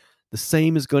 The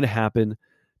same is going to happen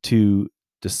to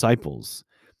disciples.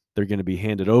 They're going to be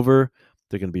handed over,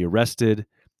 they're going to be arrested,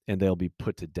 and they'll be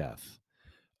put to death.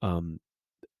 I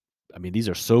mean, these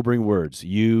are sobering words.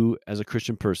 You, as a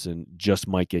Christian person, just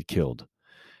might get killed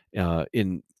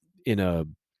in a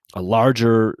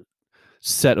larger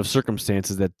set of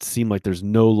circumstances that seem like there's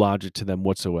no logic to them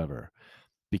whatsoever,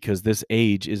 because this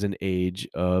age is an age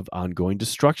of ongoing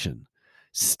destruction.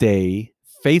 Stay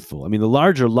faithful. I mean, the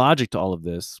larger logic to all of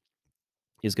this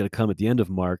is going to come at the end of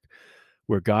Mark,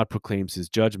 where God proclaims his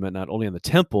judgment not only on the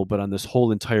temple, but on this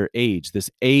whole entire age. This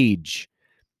age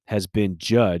has been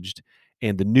judged,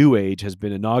 and the new age has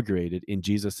been inaugurated in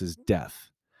Jesus's death.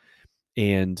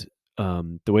 And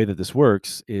the way that this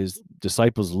works is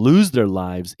disciples lose their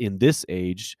lives in this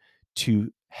age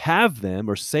to have them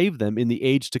or save them in the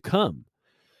age to come.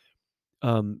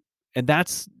 And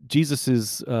that's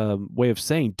Jesus's way of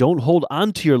saying, don't hold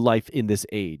on to your life in this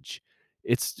age.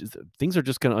 Things are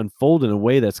just going to unfold in a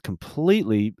way that's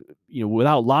completely,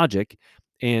 without logic,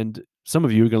 and some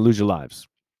of you are going to lose your lives.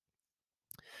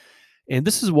 And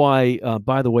this is why,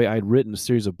 by the way, I had written a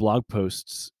series of blog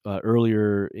posts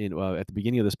earlier at the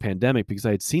beginning of this pandemic, because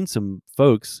I had seen some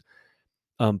folks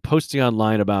posting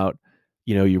online about,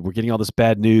 we're getting all this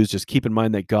bad news. Just keep in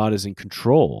mind that God is in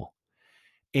control.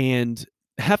 And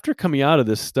after coming out of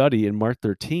this study in Mark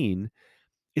 13,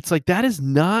 it's like that is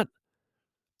not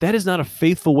a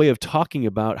faithful way of talking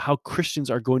about how Christians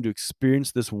are going to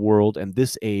experience this world and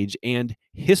this age and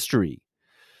history.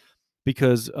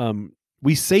 Because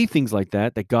we say things like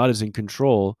that God is in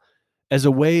control, as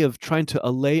a way of trying to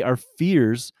allay our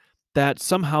fears that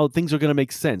somehow things are going to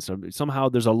make sense, or somehow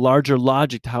there's a larger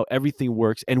logic to how everything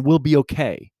works and we'll be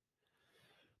okay.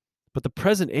 But the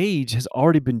present age has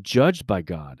already been judged by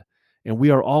God, and we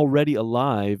are already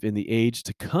alive in the age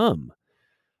to come.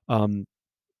 I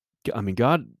mean,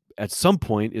 God at some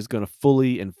point is going to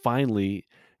fully and finally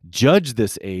judge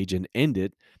this age and end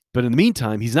it. But in the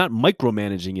meantime, he's not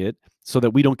micromanaging it so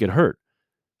that we don't get hurt.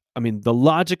 I mean, the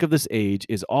logic of this age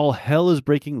is all hell is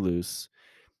breaking loose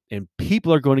and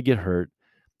people are going to get hurt,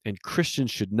 and Christians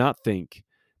should not think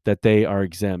that they are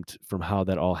exempt from how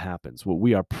that all happens. What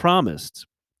we are promised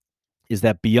is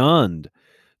that beyond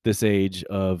this age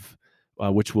of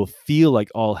which will feel like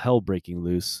all hell breaking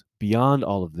loose, beyond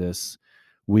all of this,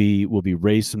 we will be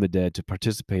raised from the dead to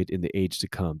participate in the age to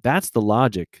come. That's the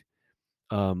logic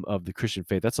of the Christian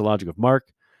faith. That's the logic of Mark,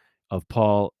 of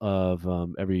Paul, of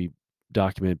every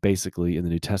document basically in the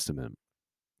New Testament.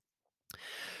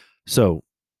 So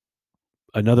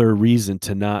another reason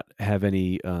to not have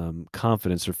any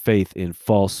confidence or faith in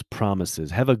false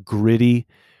promises. Have a gritty,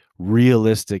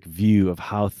 realistic view of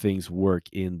how things work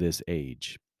in this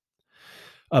age.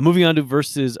 Moving on to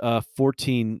verses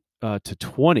 14 to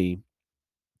 20,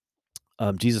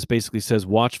 Jesus basically says,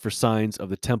 watch for signs of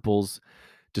the temple's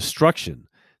destruction.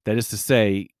 That is to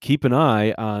say, keep an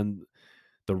eye on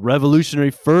the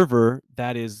revolutionary fervor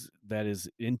that is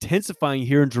intensifying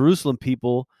here in Jerusalem,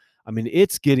 people. I mean,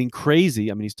 it's getting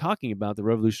crazy. I mean, he's talking about the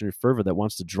revolutionary fervor that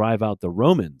wants to drive out the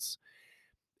Romans.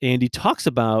 and he talks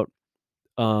about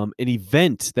an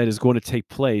event that is going to take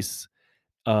place,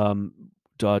 um,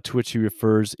 to which he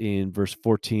refers in verse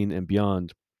 14 and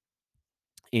beyond,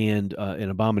 and an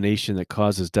abomination that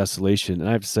causes desolation. And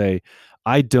I have to say,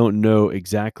 I don't know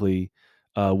exactly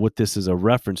what this is a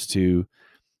reference to.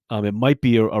 It might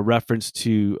be a reference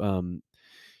to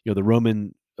the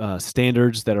Roman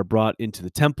standards that are brought into the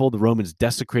temple, the Romans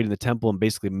desecrating the temple and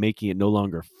basically making it no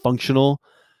longer functional.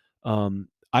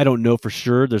 I don't know for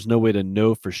sure. There's no way to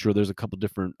know for sure. There's a couple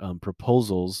different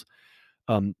proposals,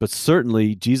 but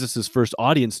certainly Jesus's first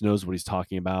audience knows what he's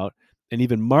talking about, and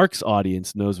even Mark's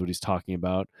audience knows what he's talking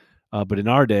about. But in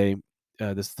our day,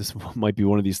 this might be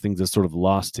one of these things that's sort of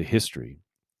lost to history.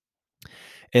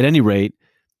 At any rate,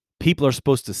 people are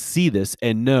supposed to see this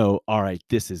and know, all right,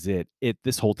 this is it.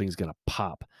 This whole thing's going to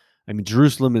pop. I mean,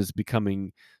 Jerusalem is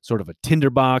becoming sort of a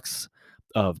tinderbox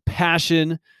of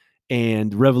passion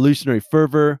and revolutionary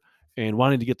fervor and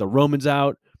wanting to get the Romans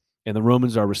out. And the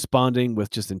Romans are responding with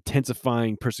just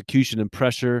intensifying persecution and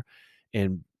pressure.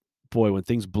 And boy, when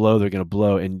things blow, they're going to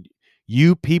blow. And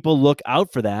you people look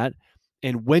out for that.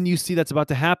 And when you see that's about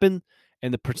to happen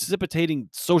and the precipitating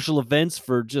social events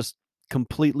for just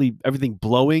completely everything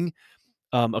blowing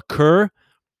occur,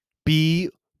 be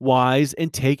wise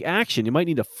and take action. You might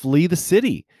need to flee the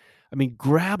city. I mean,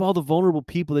 grab all the vulnerable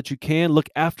people that you can, look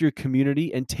after your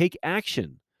community, and take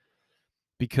action,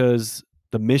 because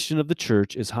the mission of the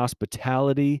church is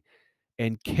hospitality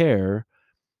and care,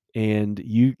 and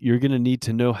you're going to need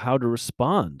to know how to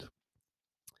respond.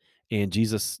 And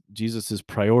Jesus's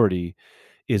priority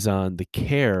is on the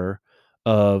care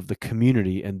of the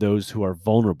community and those who are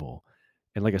vulnerable.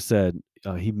 And like I said,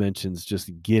 he mentions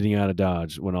just getting out of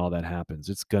Dodge when all that happens.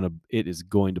 It is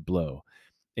going to blow.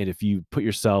 And if you put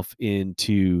yourself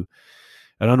into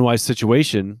an unwise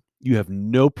situation, you have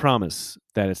no promise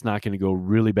that it's not going to go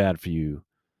really bad for you.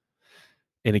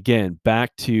 And again,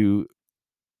 back to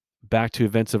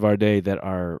events of our day that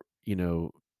are,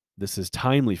 this is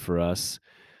timely for us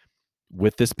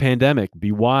with this pandemic.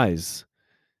 Be wise.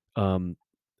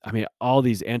 I mean, all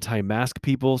these anti-mask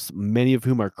people, many of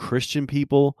whom are Christian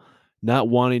people, not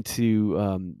wanting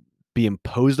to be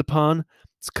imposed upon.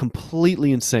 It's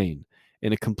completely insane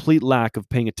and a complete lack of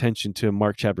paying attention to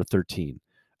Mark chapter 13.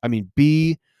 I mean,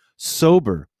 be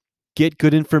sober, get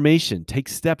good information, take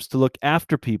steps to look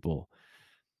after people.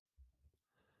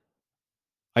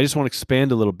 I just want to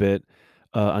expand a little bit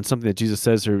on something that Jesus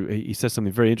says, or he says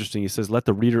something very interesting. He says, let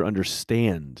the reader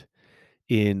understand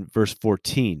in verse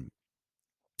 14.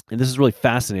 And this is really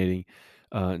fascinating.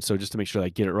 And so just to make sure that I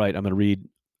get it right, I'm going to read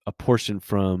a portion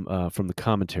from the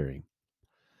commentary.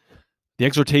 The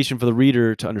exhortation for the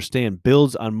reader to understand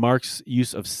builds on Mark's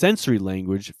use of sensory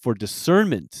language for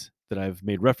discernment that I've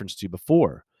made reference to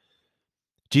before.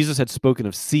 Jesus had spoken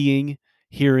of seeing,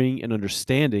 hearing, and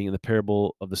understanding in the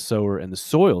parable of the sower and the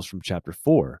soils from chapter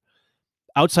 4.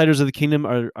 Outsiders of the kingdom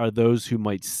are those who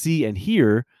might see and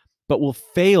hear, but will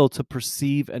fail to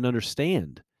perceive and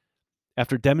understand.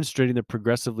 After demonstrating the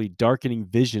progressively darkening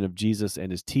vision of Jesus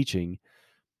and his teaching,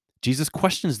 Jesus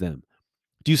questions them.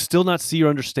 Do you still not see or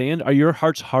understand? Are your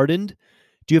hearts hardened?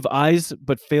 Do you have eyes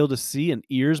but fail to see and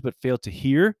ears but fail to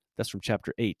hear? That's from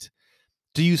chapter 8.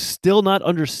 Do you still not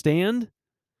understand?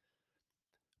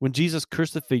 When Jesus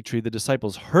cursed the fig tree, the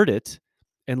disciples heard it,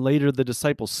 and later the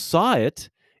disciples saw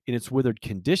it in its withered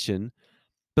condition,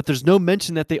 but there's no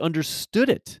mention that they understood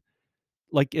it,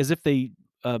 like as if they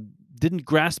didn't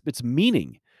grasp its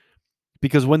meaning.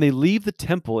 Because when they leave the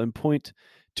temple and point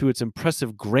to its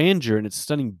impressive grandeur and its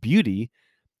stunning beauty,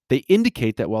 they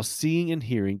indicate that while seeing and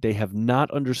hearing, they have not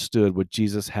understood what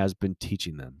Jesus has been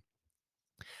teaching them.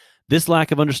 This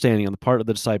lack of understanding on the part of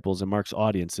the disciples and Mark's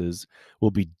audiences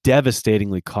will be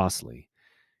devastatingly costly.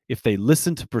 If they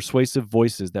listen to persuasive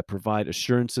voices that provide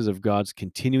assurances of God's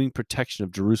continuing protection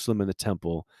of Jerusalem and the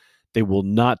temple, they will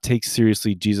not take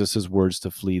seriously Jesus' words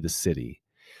to flee the city.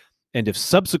 And if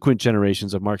subsequent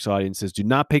generations of Mark's audiences do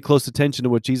not pay close attention to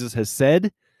what Jesus has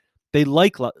said, they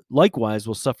likewise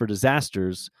will suffer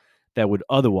disasters that would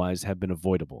otherwise have been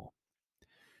avoidable.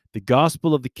 The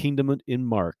gospel of the kingdom in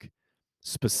Mark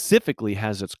specifically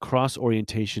has its cross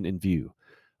orientation in view,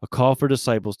 a call for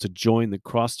disciples to join the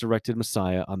cross-directed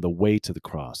Messiah on the way to the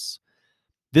cross.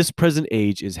 This present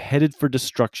age is headed for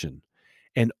destruction,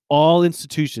 and all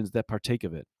institutions that partake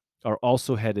of it are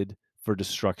also headed for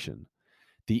destruction.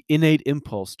 The innate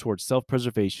impulse towards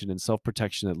self-preservation and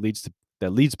self-protection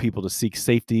that leads people to seek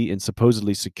safety in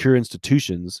supposedly secure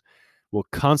institutions will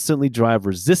constantly drive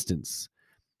resistance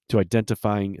to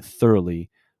identifying thoroughly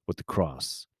with the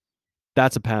cross.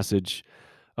 That's a passage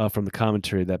from the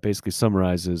commentary that basically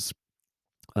summarizes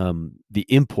the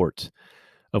import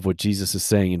of what Jesus is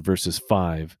saying in verses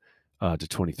 5 to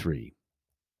 23.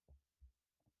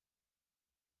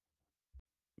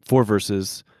 4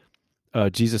 verses,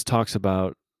 Jesus talks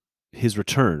about his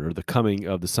return or the coming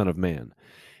of the Son of Man.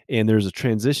 And there's a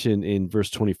transition in verse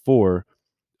 24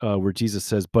 where Jesus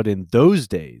says, "But in those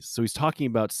days," so he's talking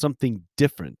about something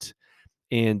different,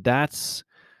 and that's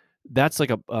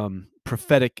like a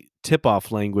prophetic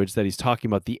tip-off language that he's talking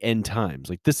about the end times.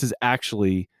 Like this is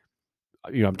actually,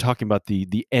 I'm talking about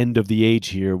the end of the age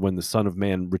here when the Son of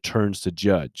Man returns to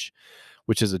judge,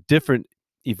 which is a different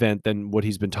event than what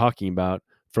he's been talking about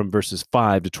from verses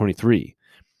 5 to 23.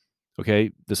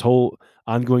 Okay, this whole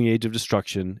ongoing age of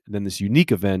destruction, and then this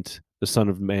unique event, the Son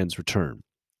of Man's return.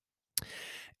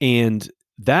 And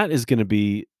that is going to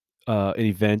be an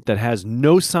event that has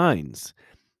no signs.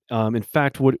 In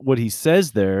fact, what he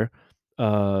says there,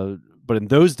 but in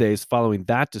those days following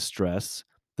that distress,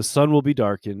 the sun will be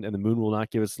darkened and the moon will not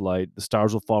give its light, the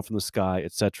stars will fall from the sky,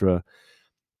 etc.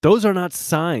 Those are not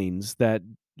signs that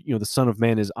the Son of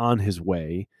Man is on his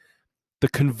way. The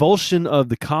convulsion of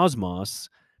the cosmos,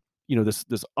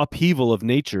 this upheaval of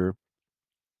nature,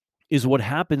 is what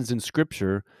happens in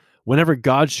Scripture whenever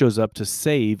God shows up to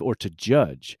save or to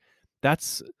judge.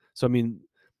 That's so. I mean,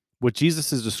 what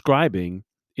Jesus is describing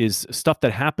is stuff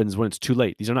that happens when it's too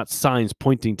late. These are not signs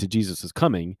pointing to Jesus'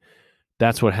 coming.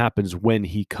 That's what happens when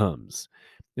he comes.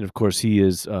 And of course, he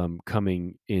is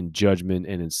coming in judgment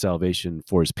and in salvation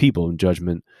for his people, in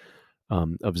judgment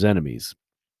of his enemies.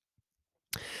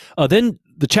 Then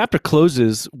the chapter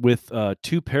closes with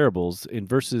 2 parables. In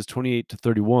verses 28 to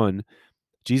 31,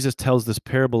 Jesus tells this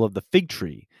parable of the fig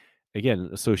tree, again,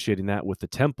 associating that with the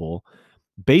temple.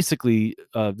 Basically,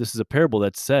 this is a parable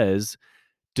that says,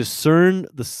 discern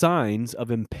the signs of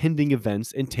impending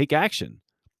events and take action.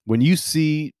 When you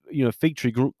see a fig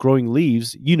tree growing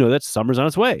leaves, you know that summer's on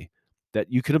its way,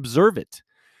 that you can observe it.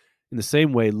 In the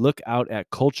same way, look out at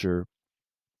culture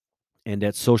and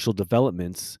at social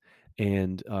developments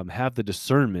and have the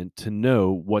discernment to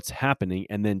know what's happening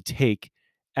and then take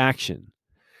action.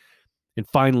 And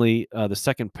finally, the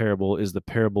second parable is the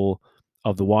parable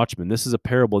of the watchman. This is a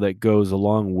parable that goes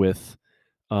along with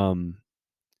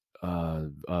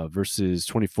verses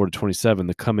 24 to 27,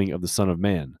 the coming of the Son of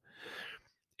Man.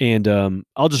 And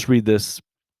I'll just read this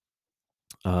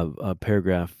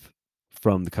paragraph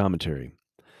from the commentary.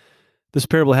 This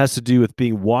parable has to do with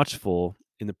being watchful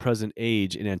in the present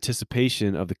age in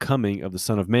anticipation of the coming of the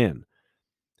Son of Man.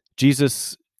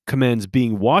 Jesus commends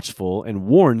being watchful and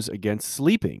warns against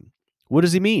sleeping. What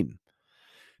does he mean?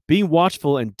 Being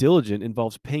watchful and diligent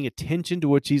involves paying attention to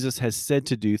what Jesus has said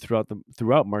to do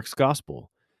throughout Mark's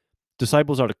gospel.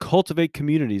 Disciples are to cultivate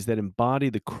communities that embody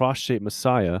the cross-shaped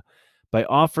Messiah by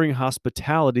offering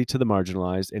hospitality to the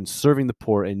marginalized and serving the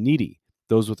poor and needy,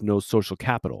 those with no social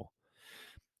capital.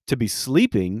 To be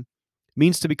sleeping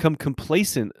means to become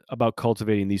complacent about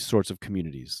cultivating these sorts of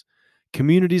communities.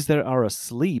 Communities that are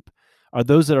asleep are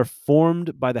those that are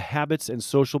formed by the habits and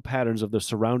social patterns of their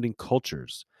surrounding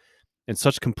cultures. And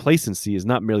such complacency is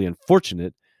not merely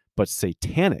unfortunate, but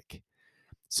satanic.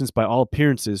 Since by all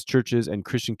appearances, churches and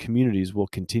Christian communities will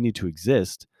continue to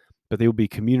exist, but they will be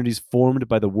communities formed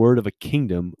by the word of a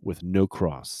kingdom with no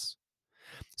cross.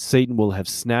 Satan will have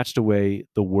snatched away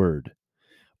the word,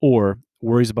 or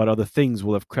worries about other things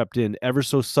will have crept in ever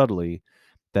so subtly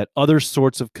that other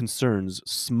sorts of concerns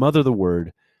smother the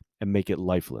word and make it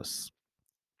lifeless.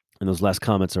 And those last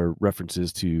comments are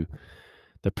references to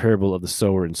the parable of the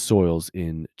sower and soils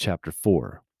in chapter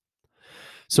 4.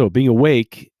 So being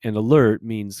awake and alert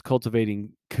means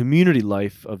cultivating community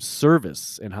life of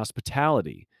service and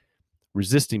hospitality,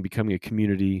 resisting becoming a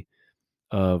community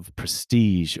of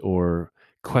prestige or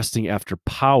questing after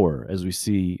power, as we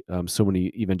see so many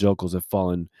evangelicals have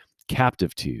fallen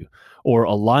captive to, or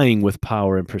allying with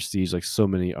power and prestige like so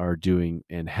many are doing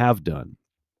and have done.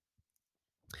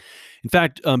 In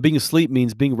fact, being asleep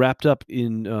means being wrapped up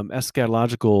in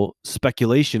eschatological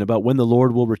speculation about when the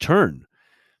Lord will return.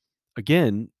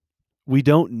 Again, we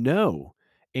don't know,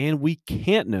 and we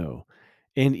can't know,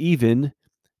 and even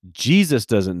Jesus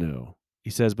doesn't know. He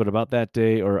says, but about that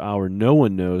day or hour no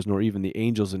one knows, nor even the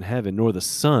angels in heaven, nor the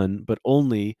Son, but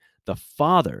only the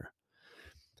Father.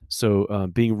 So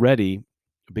being ready,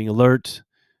 being alert,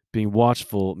 being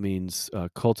watchful means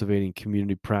cultivating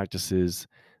community practices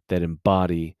that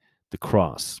embody the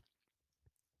cross.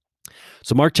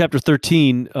 So Mark chapter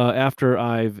 13, after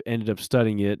I've ended up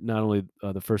studying it, not only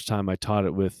the first time I taught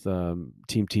it with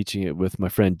team teaching it with my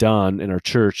friend Don in our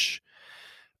church,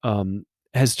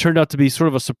 has turned out to be sort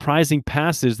of a surprising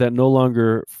passage that no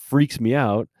longer freaks me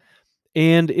out.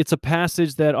 And it's a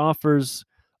passage that offers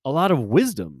a lot of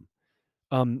wisdom.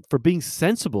 for being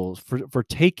sensible, for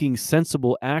taking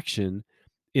sensible action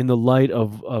in the light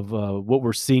of what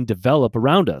we're seeing develop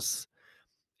around us.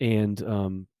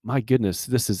 And my goodness,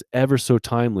 this is ever so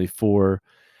timely for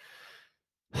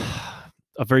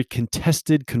a very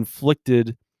contested,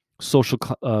 conflicted social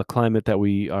climate that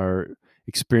we are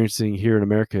experiencing here in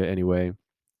America, anyway,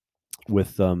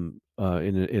 with in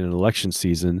an election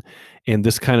season, and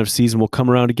this kind of season will come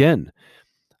around again.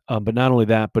 But not only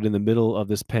that, but in the middle of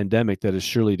this pandemic that is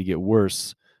surely to get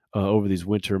worse over these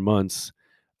winter months,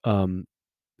 um,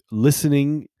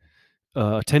 listening,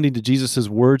 attending to Jesus's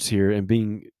words here, and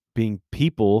being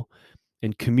people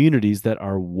and communities that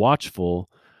are watchful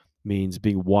means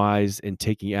being wise and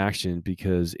taking action,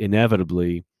 because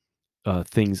inevitably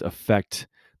things affect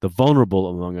the vulnerable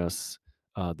among us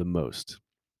the most.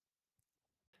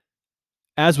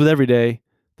 As with every day,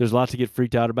 there's a lot to get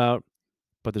freaked out about,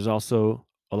 but there's also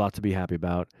a lot to be happy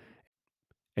about.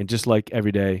 And just like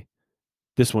every day,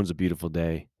 this one's a beautiful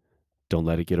day. Don't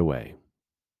let it get away.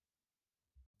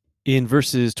 In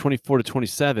verses 24 to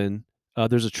 27,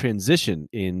 there's a transition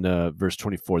in verse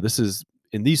 24. This is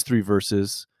in these three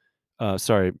verses.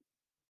 Sorry,